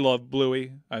 And I love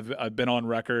Bluey. I've been on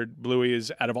record. Bluey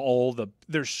is out of all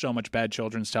there's so much bad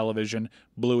children's television.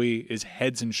 Bluey is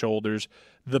heads and shoulders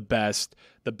the best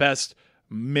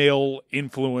male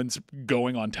influence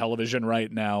going on television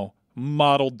right now.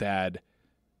 Model dad.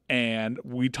 And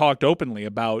we talked openly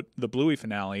about the Bluey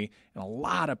finale, and a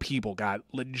lot of people got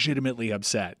legitimately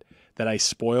upset that I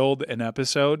spoiled an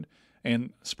episode.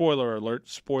 And spoiler alert,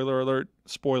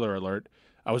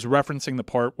 I was referencing the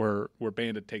part where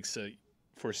Bandit takes a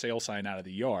for sale sign out of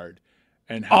the yard,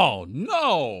 and Oh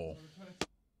no!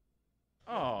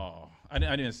 Oh, I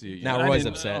didn't see it yet. Now I Roy's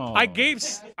didn't- upset. oh. I gave,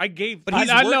 But he's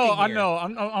I know, working here.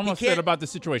 I'm He upset can't- about the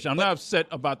situation. I'm not upset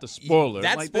about the spoiler.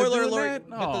 That Like, they're spoiler doing alert,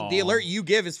 that? but the Oh. alert you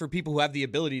give is for people who have the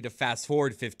ability to fast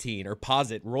forward 15 or pause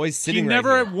it. Roy's he sitting never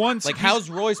right at here. once. Like, how's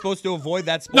Roy supposed to avoid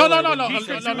that spoiler? No. when No. he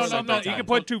thinks he was at that He time? can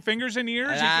put 2 fingers in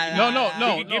ears. No.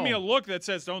 He can give me a look that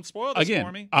says, "Don't spoil this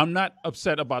for me." Again, I'm not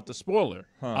upset about the spoiler.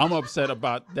 I'm upset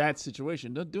about that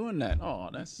situation. They're doing that. Oh,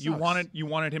 that's You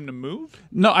wanted him to move.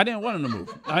 No, I didn't want him to move.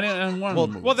 I didn't want him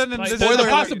to move. well, then Like, this is the the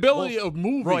possibility of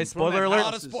moving. Roy, from spoiler that alert.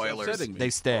 house is upsetting me. They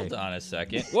stay. Hold on a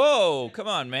second. Whoa, come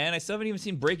on, man. I still haven't even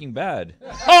seen Breaking Bad.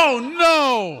 Oh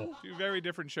no! 2 very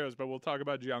different shows, but we'll talk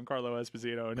about Giancarlo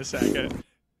Esposito in a second.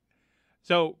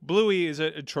 So Bluey is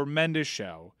a tremendous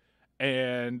show,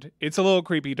 and it's a little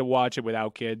creepy to watch it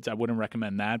without kids. I wouldn't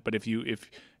recommend that, but if you're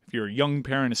a young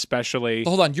parent especially,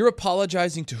 Hold on, you're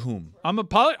apologizing to whom?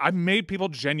 I made people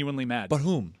genuinely mad. But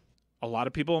whom? a lot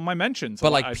of people in my mentions.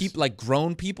 But like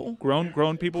grown people?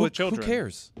 Grown people with children. Who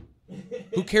cares?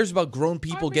 Who cares about grown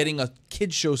people getting a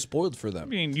kid show spoiled for them? I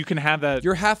mean, you can have that.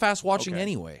 You're half-ass watching Okay.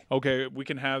 anyway. Okay, we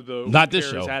can have the Not who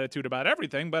this cares show. attitude about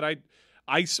everything, but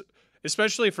I,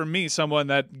 especially for me, someone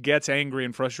that gets angry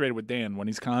and frustrated with Dan when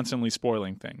he's constantly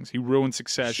spoiling things. He ruined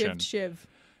Succession. Shiv.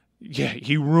 Yeah,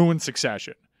 he ruined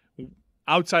Succession.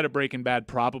 Outside of Breaking Bad,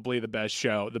 probably the best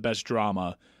show, the best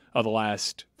drama of the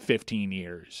last 15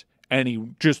 years. And he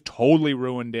just totally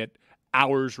ruined it,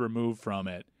 hours removed from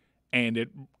it. And it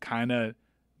kind of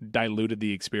diluted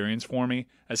the experience for me.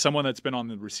 As someone that's been on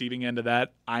the receiving end of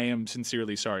that, I am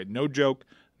sincerely sorry. No joke,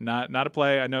 not a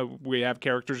play. I know we have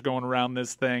characters going around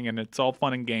this thing, and it's all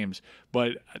fun and games.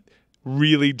 But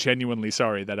really genuinely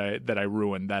sorry that I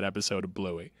ruined that episode of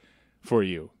Bluey for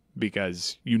you.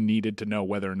 Because you needed to know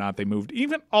whether or not they moved.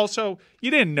 Even also,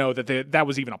 you didn't know that that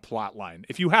was even a plot line.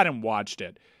 If you hadn't watched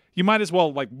it, you might as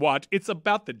well watch. It's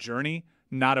about the journey,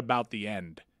 not about the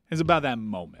end. It's about that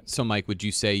moment. So, Mike, would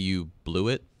you say you blew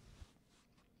it?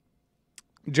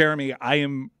 Jeremy,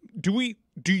 Do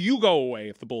you go away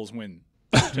if the Bulls win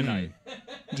tonight?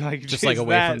 Just like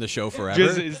away from the show forever?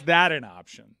 Is that an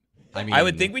option? I mean, I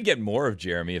would think we'd get more of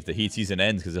Jeremy if the Heat season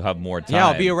ends because he'll have more time. Yeah,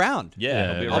 I'll be around.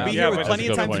 Yeah, he'll be I'll around. be Yeah, here but with plenty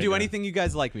that's of a good time to point, do yeah. anything you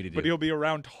guys like me to do. But he'll be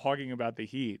around talking about the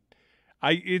Heat.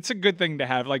 It's a good thing to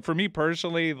have. Like for me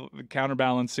personally,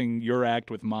 counterbalancing your act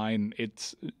with mine,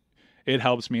 it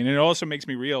helps me, and it also makes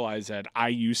me realize that I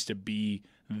used to be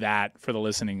that for the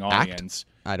listening audience.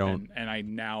 I don't. and I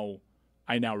now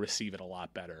receive it a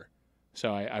lot better.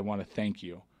 So I want to thank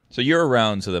you. So you're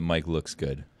around so that Mike looks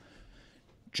good.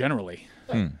 Generally,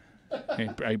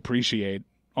 I appreciate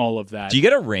all of that. Do you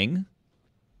get a ring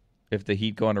if the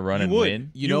Heat go on a run and would.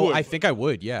 win? You know, would. I think I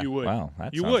would, yeah. You would. Wow,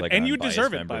 that You sounds would, like and an you unbiased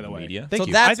deserve it, member by of the way. media. Thank So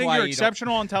you. that's I think why you're you don't-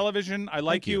 exceptional on television. I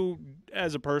like you.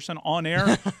 as a person. On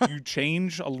air, you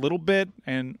change a little bit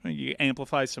and you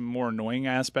amplify some more annoying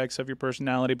aspects of your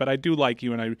personality. But I do like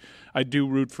you, and I do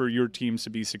root for your teams to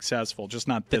be successful. Just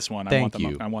not this one. Thank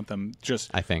you. I want them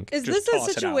just. I think. Is just this a toss it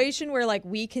out. situation where like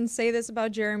we can say this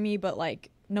about Jeremy, but like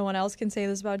no one else can say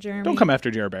this about Jeremy? Don't come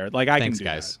after Jared Barrett. Like I Thanks, can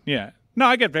do guys. that. Yeah. No,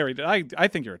 I get very. I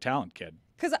think you're a talent kid.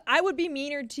 Because I would be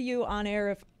meaner to you on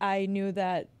air if I knew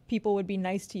that people would be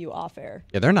nice to you off air.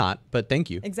 Yeah, they're not, but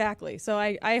thank you. Exactly. So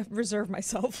I reserve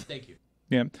myself. Thank you.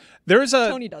 Yeah.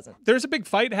 Tony doesn't. There's a big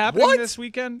fight happening this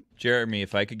weekend. Jeremy,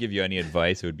 if I could give you any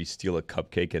advice, it would be steal a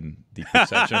cupcake, and the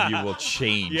perception of you will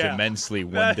change immensely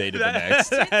one day to the next.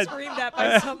 Screamed at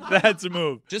by someone. That's a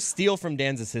move. Just steal from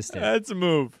Dan's assistant. That's a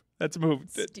move. That's a move.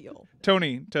 Steal.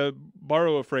 Tony, to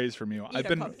borrow a phrase from you, I've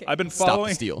been Stop following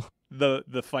the steal.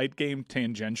 the fight game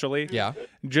tangentially. Yeah.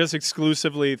 Just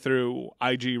exclusively through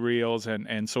IG Reels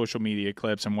and social media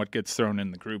clips and what gets thrown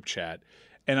in the group chat.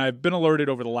 And I've been alerted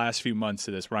over the last few months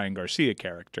to this Ryan Garcia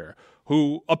character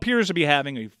who appears to be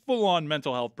having a full-on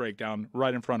mental health breakdown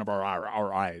right in front of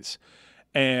our eyes.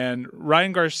 And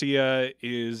Ryan Garcia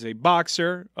is a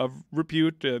boxer of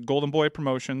repute, Golden Boy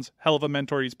Promotions, hell of a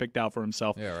mentor he's picked out for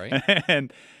himself. Yeah, right.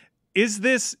 And is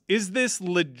this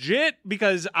legit?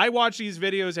 Because I watch these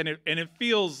videos and it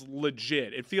feels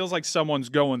legit. It feels like someone's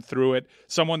going through it.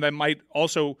 Someone that might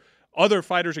also, other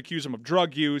fighters accuse him of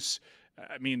drug use.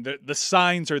 I mean, the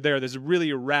signs are there. There's really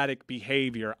erratic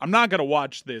behavior. I'm not going to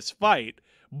watch this fight,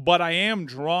 but I am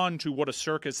drawn to what a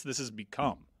circus this has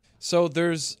become. So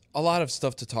there's a lot of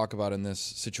stuff to talk about in this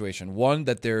situation. One,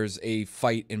 that there's a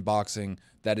fight in boxing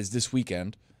that is this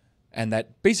weekend, and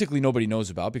that basically nobody knows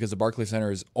about because the Barclays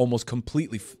Center is almost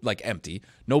completely empty.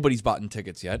 Nobody's bought in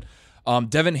tickets yet.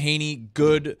 Devin Haney,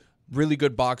 really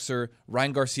good boxer.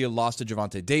 Ryan Garcia lost to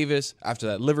Gervonta Davis after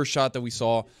that liver shot that we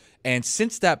saw. And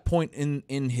since that point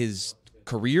in his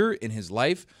career, in his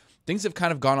life, things have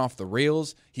kind of gone off the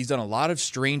rails. He's done a lot of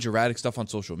strange, erratic stuff on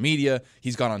social media.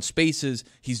 He's gone on Spaces.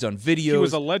 He's done videos. He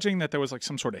was alleging that there was like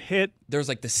some sort of hit. There's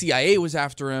like the CIA was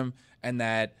after him, and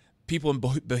that people in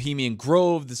Bohemian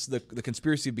Grove, the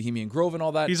conspiracy of Bohemian Grove and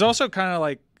all that. He's also kind of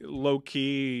like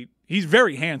low-key. He's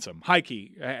very handsome,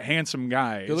 high-key, handsome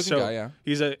guy. Good-looking guy,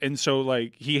 yeah. So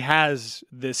he has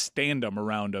this stand-up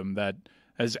around him that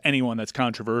as anyone that's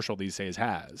controversial these days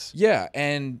has. Yeah,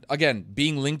 and again,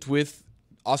 being linked with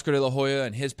Oscar De La Hoya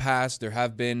and his past, there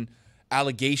have been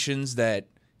allegations that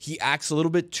he acts a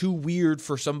little bit too weird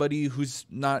for somebody who's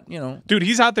not, Dude,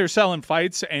 he's out there selling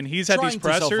fights, and he's at these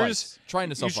pressers. Trying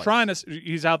to sell fights.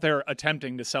 He's out there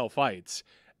attempting to sell fights.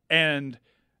 And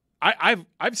I've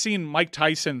seen Mike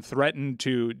Tyson threaten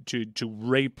to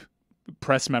rape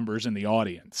press members in the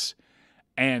audience.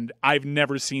 And I've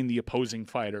never seen the opposing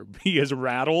fighter be as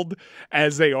rattled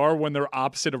as they are when they're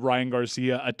opposite of Ryan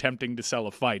Garcia attempting to sell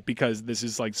a fight, because this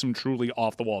is like some truly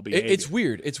off-the-wall behavior. It's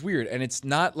weird. It's weird. And it's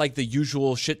not like the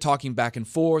usual shit-talking back and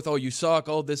forth, oh, you suck,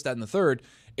 oh, this, that, and the third.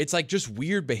 It's like just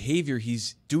weird behavior.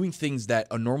 He's doing things that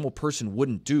a normal person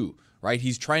wouldn't do, right?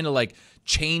 He's trying to like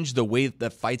change the way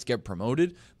that fights get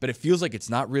promoted, but it feels like it's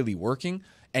not really working.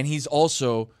 And he's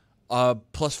also a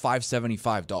plus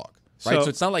 575 dog, right? So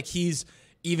it's not like he's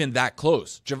even that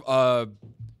close. Not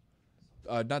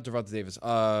Gervonta Davis.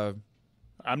 I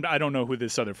don't know who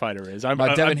this other fighter is. I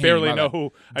barely know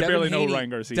who Ryan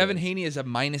Garcia is. Devin Haney is a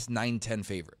minus 910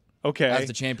 favorite. Okay, as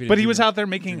the champion. But he was out there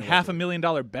making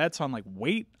 $500,000 bets on like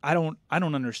weight. I don't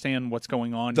understand what's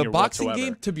going on here. The boxing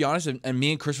whatsoever. game, to be honest, and me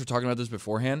and Chris were talking about this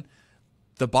beforehand.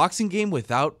 The boxing game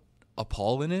without a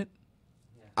Paul in it,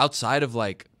 outside of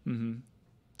like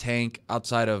Tank,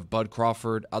 outside of Bud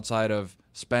Crawford, outside of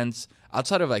Spence,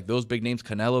 outside of like those big names,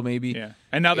 Canelo maybe. Yeah.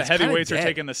 And now the heavyweights are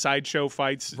taking the sideshow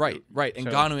fights. Right.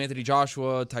 Ngannou, Anthony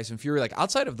Joshua, Tyson Fury. Like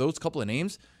outside of those couple of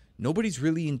names, nobody's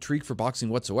really intrigued for boxing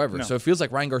whatsoever. No. So it feels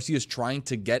like Ryan Garcia is trying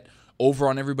to get over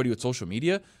on everybody with social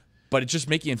media, but it's just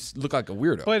making him look like a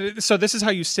weirdo. But so this is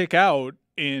how you stick out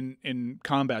in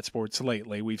combat sports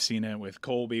lately. We've seen it with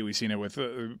Colby. We've seen it with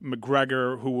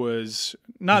McGregor, who was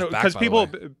not because people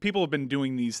have been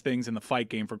doing these things in the fight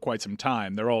game for quite some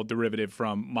time. They're all derivative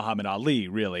from Muhammad Ali,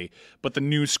 really. But the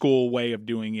new school way of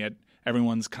doing it,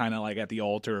 everyone's kind of like at the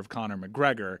altar of Conor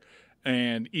McGregor.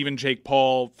 And even Jake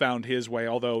Paul found his way,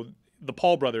 although the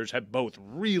Paul brothers have both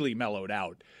really mellowed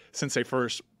out since they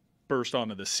first burst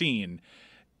onto the scene.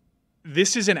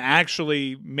 This isn't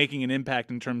actually making an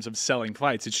impact in terms of selling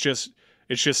fights. It's just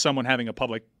someone having a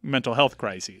public mental health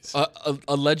crisis.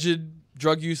 Alleged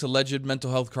drug use, alleged mental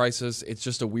health crisis. It's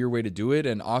just a weird way to do it.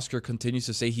 And Oscar continues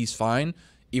to say he's fine,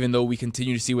 even though we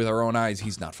continue to see with our own eyes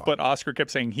he's not fine. But Oscar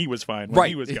kept saying he was fine when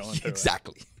he was going through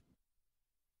exactly. it.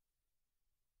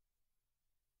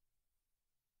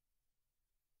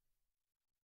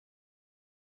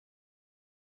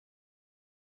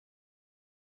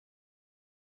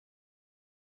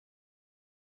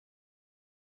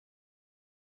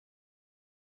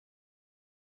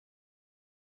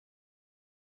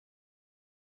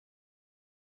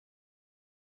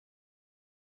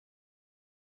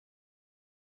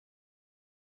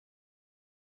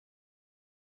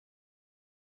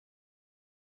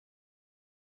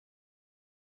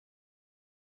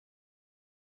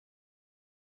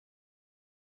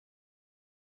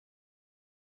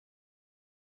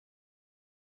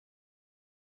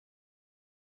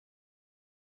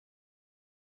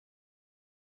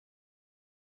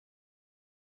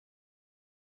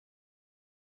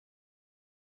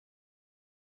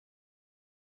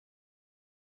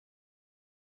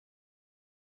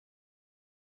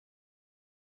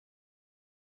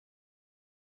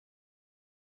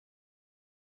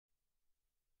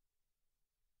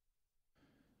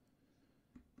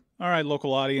 All right,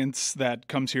 local audience that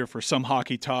comes here for some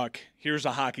hockey talk. Here's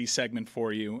a hockey segment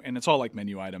for you, and it's all like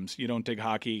menu items. You don't dig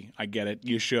hockey, I get it.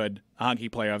 You should. Hockey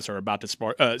playoffs are about to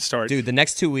start. Dude, the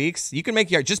next 2 weeks, you can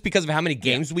make your just because of how many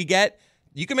games we get.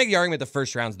 You can make the argument the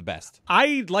first round's the best.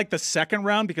 I like the second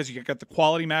round because you get the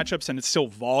quality matchups and it's still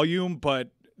volume,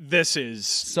 but this is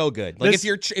so good. Like if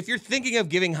you're thinking of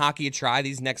giving hockey a try,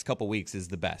 these next couple weeks is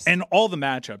the best. And all the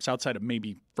matchups outside of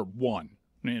maybe for one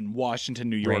in Washington,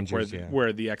 New York, Rangers,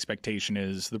 where the expectation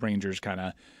is the Rangers kind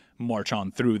of march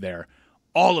on through there.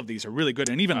 All of these are really good,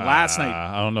 and even last night.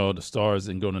 I don't know, the Stars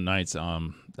and Golden Knights.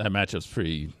 That matchup's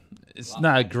pretty. It's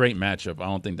not a great matchup. I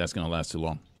don't think that's going to last too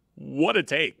long. What a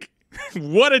take!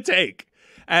 What a take!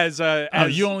 As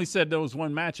you only said there was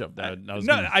one matchup that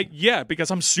was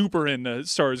because I'm super into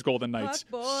Stars Golden Knights.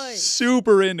 Puck Boys.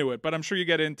 Super into it, but I'm sure you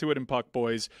get into it in Puck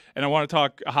Boys. And I want to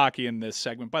talk hockey in this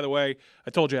segment. By the way,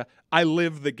 I told you I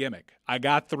live the gimmick. I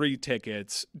got 3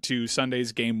 tickets to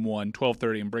Sunday's Game 1,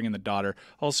 12:30, and bringing the daughter.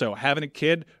 Also, having a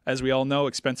kid, as we all know,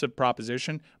 expensive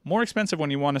proposition. More expensive when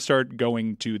you want to start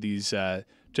going to these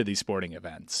sporting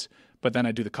events. But then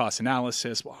I do the cost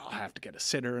analysis. Well, I'll have to get a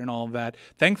sitter and all of that.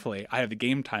 Thankfully, I have the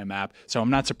Game Time app, so I'm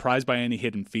not surprised by any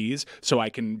hidden fees. So I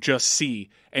can just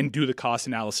see and do the cost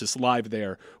analysis live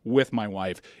there with my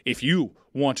wife. If you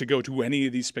want to go to any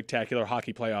of these spectacular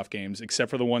hockey playoff games, except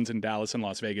for the ones in Dallas and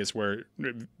Las Vegas where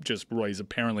just Roy's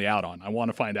apparently out on, I want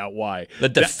to find out why. The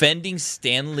defending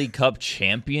Stanley Cup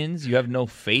champions, you have no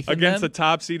faith in against them? the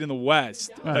top seed in the West.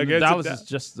 Dallas is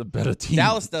just a better team.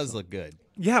 Dallas does look good.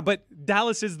 Yeah, but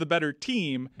Dallas is the better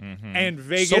team, and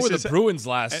Vegas So were is the Bruins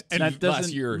last That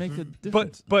year. make a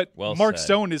difference. But Well Mark said.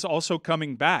 Stone is also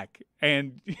coming back,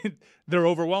 and they're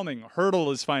overwhelming. Hurdle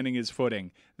is finding his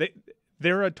footing.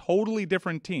 They're a totally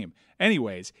different team.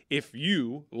 Anyways, if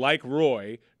you, like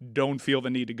Roy, don't feel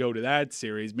the need to go to that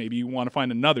series, maybe you want to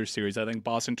find another series. I think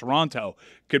Boston-Toronto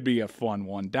could be a fun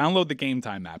one. Download the Game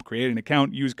Time app, create an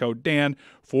account, use code DAN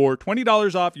for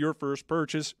 $20 off your first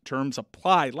purchase. Terms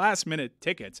apply. Last-minute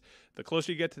tickets. The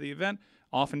closer you get to the event,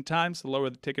 oftentimes, the lower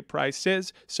the ticket price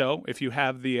is. So if you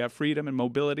have the freedom and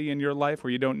mobility in your life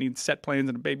where you don't need set plans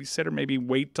and a babysitter, maybe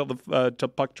wait till till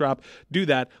puck drop. Do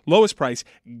that. Lowest price,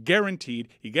 guaranteed.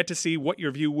 You get to see what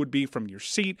your view would be from your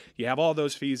seat. You have all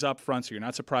those fees up front, so you're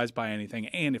not surprised by anything.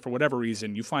 And if for whatever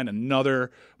reason you find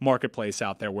another marketplace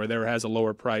out there where there has a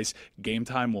lower price, Game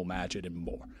Time will match it and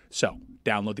more. So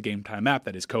download the Game Time app.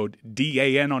 That is code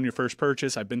DAN on your first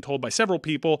purchase. I've been told by several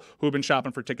people who have been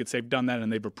shopping for tickets, they've done that and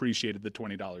they've appreciated the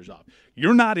 $20 off.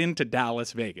 You're not into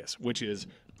Dallas, Vegas, which is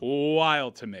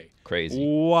wild to me. Crazy.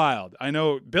 Wild. I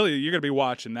know, Billy, you're going to be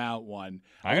watching that one.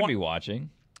 I'm going to be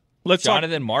watching. Let's talk.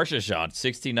 Jonathan Marcia shot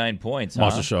 69 points.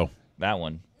 Marcia Show. That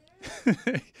one.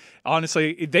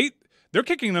 Honestly, they're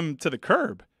kicking them to the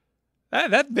curb.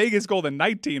 That Vegas Golden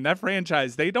Knight team, that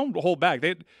franchise, they don't hold back.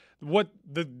 What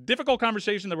the difficult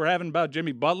conversation that we're having about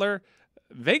Jimmy Butler,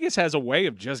 Vegas has a way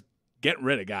of just getting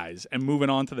rid of guys and moving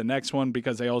on to the next one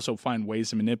because they also find ways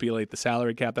to manipulate the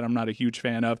salary cap that I'm not a huge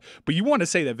fan of. But you want to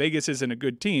say that Vegas isn't a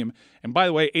good team. And by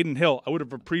the way, Aiden Hill, I would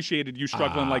have appreciated you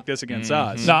struggling like this against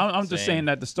us. No, I'm just saying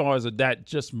that the Stars are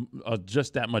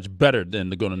just that much better than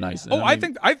the Golden Knights. Oh, I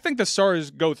think the Stars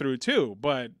go through too.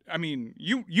 But I mean,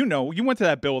 you went to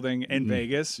that building in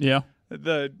Vegas. Yeah.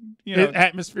 The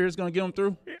atmosphere is going to get them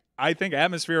through. I think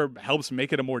atmosphere helps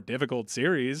make it a more difficult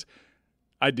series.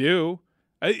 I do.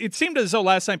 It seemed as though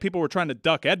last time people were trying to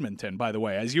duck Edmonton, by the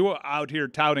way, as you were out here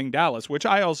touting Dallas, which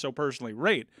I also personally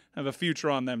rate, have a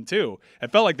future on them too.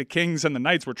 It felt like the Kings and the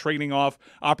Knights were trading off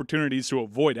opportunities to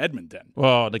avoid Edmonton.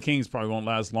 Well, the Kings probably won't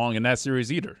last long in that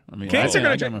series either. I mean, Kings are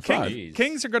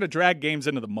going to drag games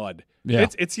into the mud. Yeah.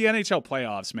 It's the NHL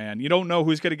playoffs, man. You don't know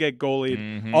who's going to get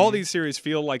goalied. All these series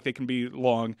feel like they can be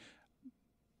long.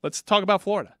 Let's talk about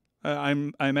Florida. I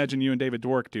imagine you and David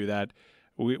Dwork do that.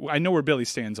 I know where Billy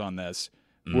stands on this.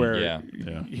 Where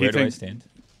Where do I stand?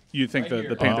 You think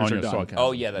the Panthers are done?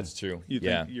 Oh yeah, that's true. You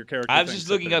think your character? I was just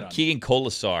looking up Keegan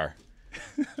Colasar.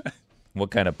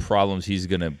 What kind of problems he's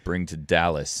going to bring to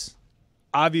Dallas?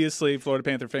 Obviously, Florida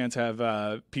Panther fans have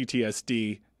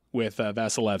PTSD with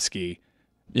Vasilevsky.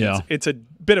 Yeah, it's a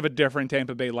bit of a different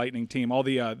Tampa Bay Lightning team. All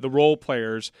the role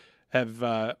players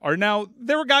are now.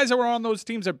 There were guys that were on those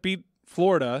teams that beat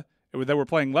Florida that were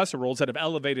playing lesser roles that have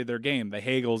elevated their game. The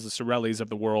Hagels, the Sorellis of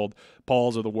the world,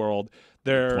 Pauls of the world.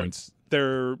 Their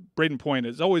Braden Point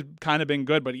has always kind of been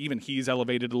good, but even he's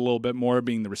elevated a little bit more,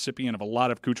 being the recipient of a lot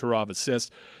of Kucherov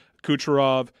assists.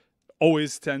 Kucherov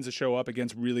always tends to show up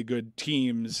against really good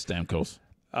teams. Stamkos.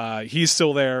 He's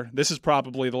still there. This is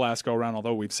probably the last go-around,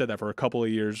 although we've said that for a couple of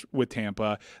years with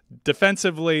Tampa.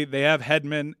 Defensively, they have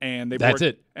Hedman, and That's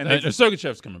it. And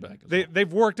Stugotz coming back.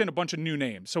 They've worked in a bunch of new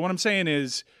names. So what I'm saying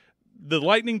is the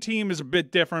Lightning team is a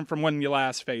bit different from when you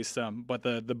last faced them, but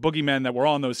the boogeymen that were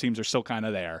on those teams are still kind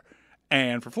of there.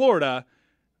 And for Florida,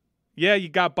 yeah, you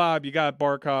got Bob, you got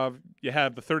Barkov, you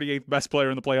have the 38th best player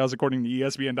in the playoffs according to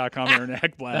ESPN.com, Aaron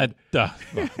Ekblad,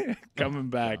 coming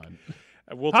back.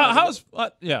 We'll talk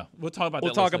about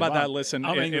that listen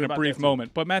in a brief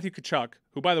moment. But Matthew Tkachuk,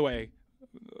 who, by the way,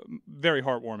 very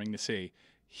heartwarming to see,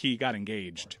 he got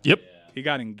engaged. Yep. He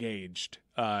got engaged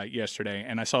yesterday,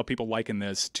 and I saw people liken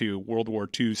this to World War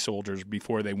II soldiers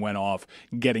before they went off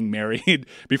getting married,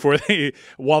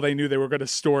 while they knew they were going to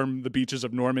storm the beaches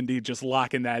of Normandy, just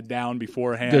locking that down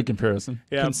beforehand. Good comparison.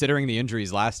 Yeah. Considering the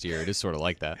injuries last year, it is sort of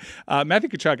like that. Matthew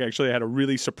Tkachuk actually had a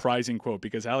really surprising quote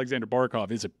because Alexander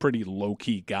Barkov is a pretty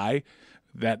low-key guy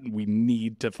that we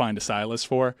need to find a stylist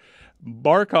for.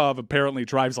 Barkov apparently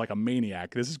drives like a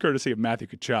maniac. This is courtesy of Matthew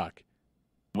Tkachuk.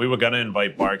 We were going to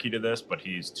invite Barkey to this, but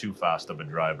he's too fast of a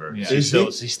driver. Yeah.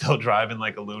 He's still driving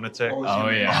like a lunatic. Oh,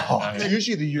 yeah.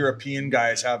 Usually the European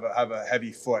guys have a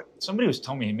heavy foot. Somebody was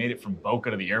telling me he made it from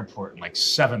Boca to the airport in like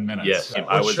 7 minutes. Yes. Yeah.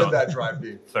 What should that drive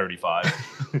be?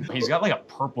 35. He's got like a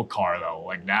purple car though,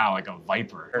 like now, like a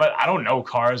Viper. But I don't know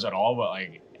cars at all, but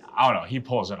like, I don't know, he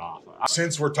pulls it off.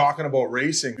 Since we're talking about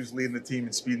racing, who's leading the team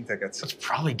in speeding tickets? It's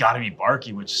probably got to be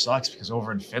Barkey, which sucks because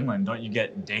over in Finland, don't you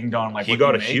get dinged on like he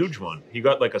got a huge one. He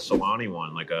got like a Solani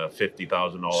one, like a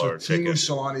 $50,000 so ticket. Teemu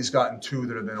Solani's gotten 2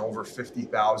 that have been over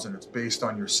 50,000. It's based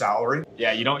on your salary.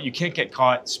 Yeah, you can't get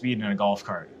caught speeding in a golf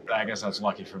cart. I guess that's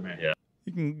lucky for me. Yeah.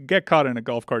 You can get caught in a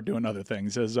golf cart doing other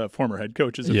things, as former head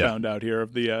coaches have found out here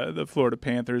of the Florida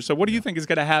Panthers. So what do you think is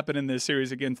going to happen in this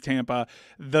series against Tampa?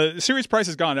 The series price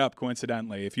has gone up,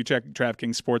 coincidentally. If you check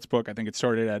DraftKings Sportsbook, I think it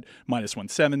started at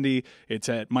 -170. It's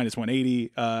at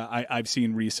 -180 I've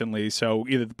seen recently. So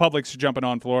either the public's jumping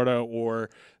on Florida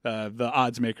or the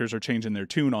odds makers are changing their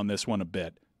tune on this one a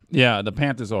bit. Yeah, the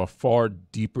Panthers are a far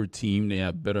deeper team. They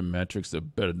have better metrics. They're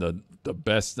better, the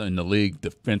best in the league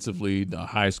defensively, the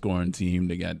high-scoring team.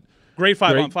 They got great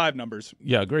 5-on-5 numbers.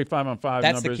 Yeah, great 5-on-5 numbers.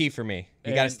 That's the key for me.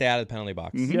 You got to stay out of the penalty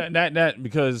box. Mm-hmm. Yeah, that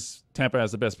because Tampa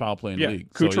has the best power play in the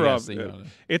league. Kucherov,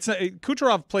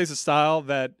 Kucherov plays a style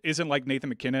that isn't like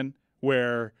Nathan McKinnon,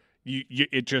 where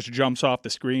it just jumps off the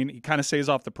screen. He kind of stays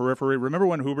off the periphery. Remember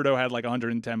when Huberdeau had like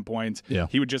 110 points? Yeah.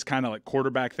 He would just kind of like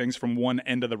quarterback things from one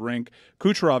end of the rink.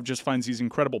 Kucherov just finds these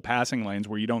incredible passing lanes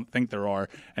where you don't think there are,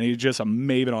 and he's just a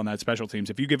maven on that special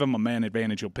teams. If you give him a man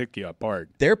advantage, he'll pick you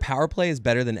apart. Their power play is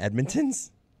better than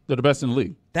Edmonton's? They're the best in the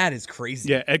league. That is crazy.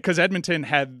 Yeah, because Edmonton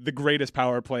had the greatest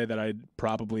power play that I'd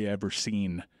probably ever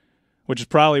seen, which is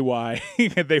probably why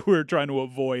they were trying to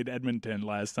avoid Edmonton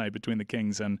last night between the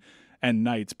Kings and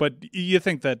Knights. But you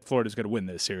think that Florida's going to win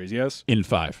this series, yes? In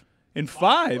 5. In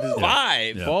 5? Ooh,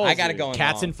 5? Yeah. I got to go in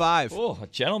Cats in 5. Oh, a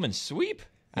gentleman's sweep.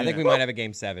 I think we might have a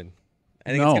Game 7. I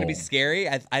think it's going to be scary.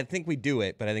 I think we do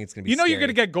it, but I think it's going to be scary. You're going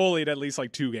to get goalied at least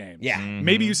like 2 games. Yeah. Mm-hmm.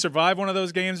 Maybe you survive one of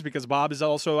those games because Bob is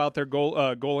also out there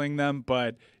goaling them,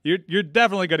 but you're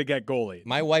definitely going to get goalied.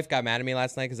 My wife got mad at me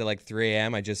last night because at like 3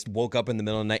 a.m. I just woke up in the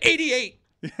middle of the night. 88!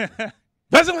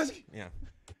 Yeah.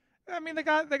 I mean, they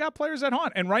got players that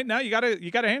haunt, and right now you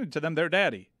gotta hand it to them. They're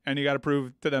daddy, and you got to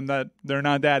prove to them that they're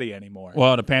not daddy anymore.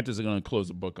 Well, the Panthers are going to close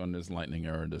the book on this Lightning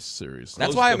era, this series.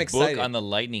 That's why I'm excited. Book on the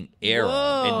Lightning era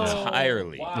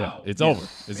entirely. Wow. Yeah, it's over.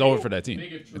 It's over for that team.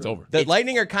 It's over. The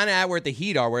Lightning are kind of at where the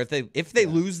Heat are, where if they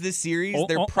lose this series,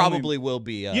 there probably will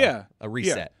be a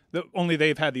reset. Only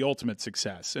they've had the ultimate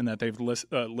success in that they've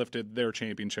lifted their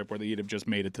championship, where the Heat have just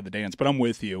made it to the dance. But I'm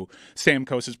with you.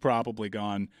 Stamkos is probably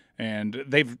gone, and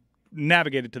they've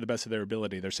navigated to the best of their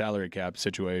ability their salary cap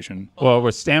situation. Well,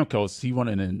 with Stamkos, he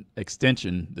wanted an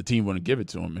extension. The team wouldn't give it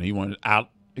to him, and he wanted out.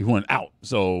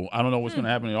 So I don't know what's going to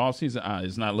happen in the offseason.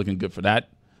 It's not looking good for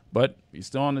that. But he's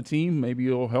still on the team. Maybe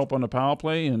he'll help on the power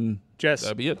play, and Jess,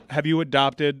 that'll be it. Have you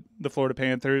adopted the Florida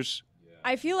Panthers?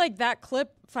 I feel like that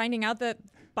clip, finding out that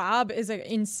Bob is an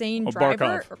insane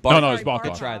driver. Barkov. No, it's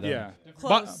Barkov. Try though. Yeah.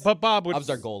 Close. But Bob would. Bob's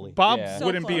our goalie. Bob So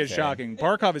wouldn't be close. as shocking.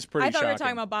 Barkov is pretty I thought shocking. we were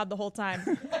talking about Bob the whole time.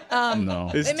 No.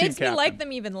 His It team makes me captain. like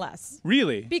them even less.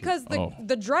 Really? Because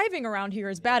the driving around here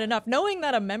is bad enough. Knowing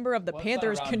that a member of the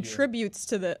Panthers contributes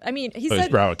to the. I mean, he said it's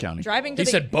Broward County. driving to He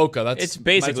the. said Boca. That's It's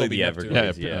basically might as well be the Neptune.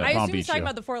 Everglades. Yeah, Yeah. I Palm assume he's Beach, talking yeah.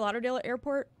 about the Fort Lauderdale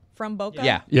airport from Boca.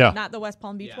 Yeah. Not the West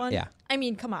Palm Beach one. Yeah. I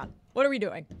mean, come on. What are we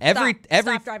doing? Every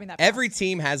Stop driving that fast. every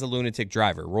team has a lunatic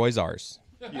driver. Roy's ours.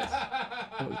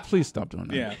 Please stop doing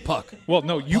that. Yeah. Puck. Well,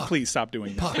 no, you please stop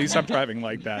doing that. Please stop driving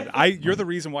like that. You're the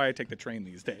reason why I take the train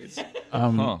these days.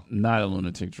 I'm not a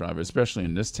lunatic driver, especially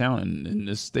in this town and in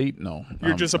this state. No.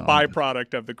 You're just a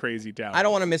byproduct of the crazy town. I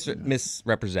don't want to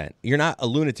misrepresent. You're not a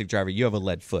lunatic driver. You have a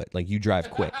lead foot. Like, you drive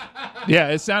quick. Yeah,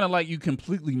 it sounded like you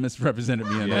completely misrepresented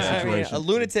me in that situation. A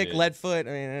lunatic, lead foot,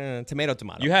 tomato.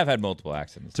 You have had multiple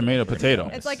accidents. Tomato, potato.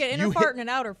 It's like an inner fart and an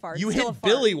outer fart. You Still hit a fart.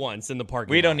 Billy once in the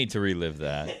parking lot. We don't need to relive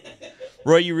that.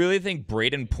 Roy, you really think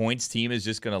Braden Point's team is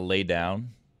just going to lay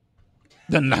down?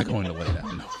 They're not going to lay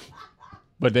down, no.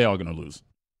 But they are going to lose.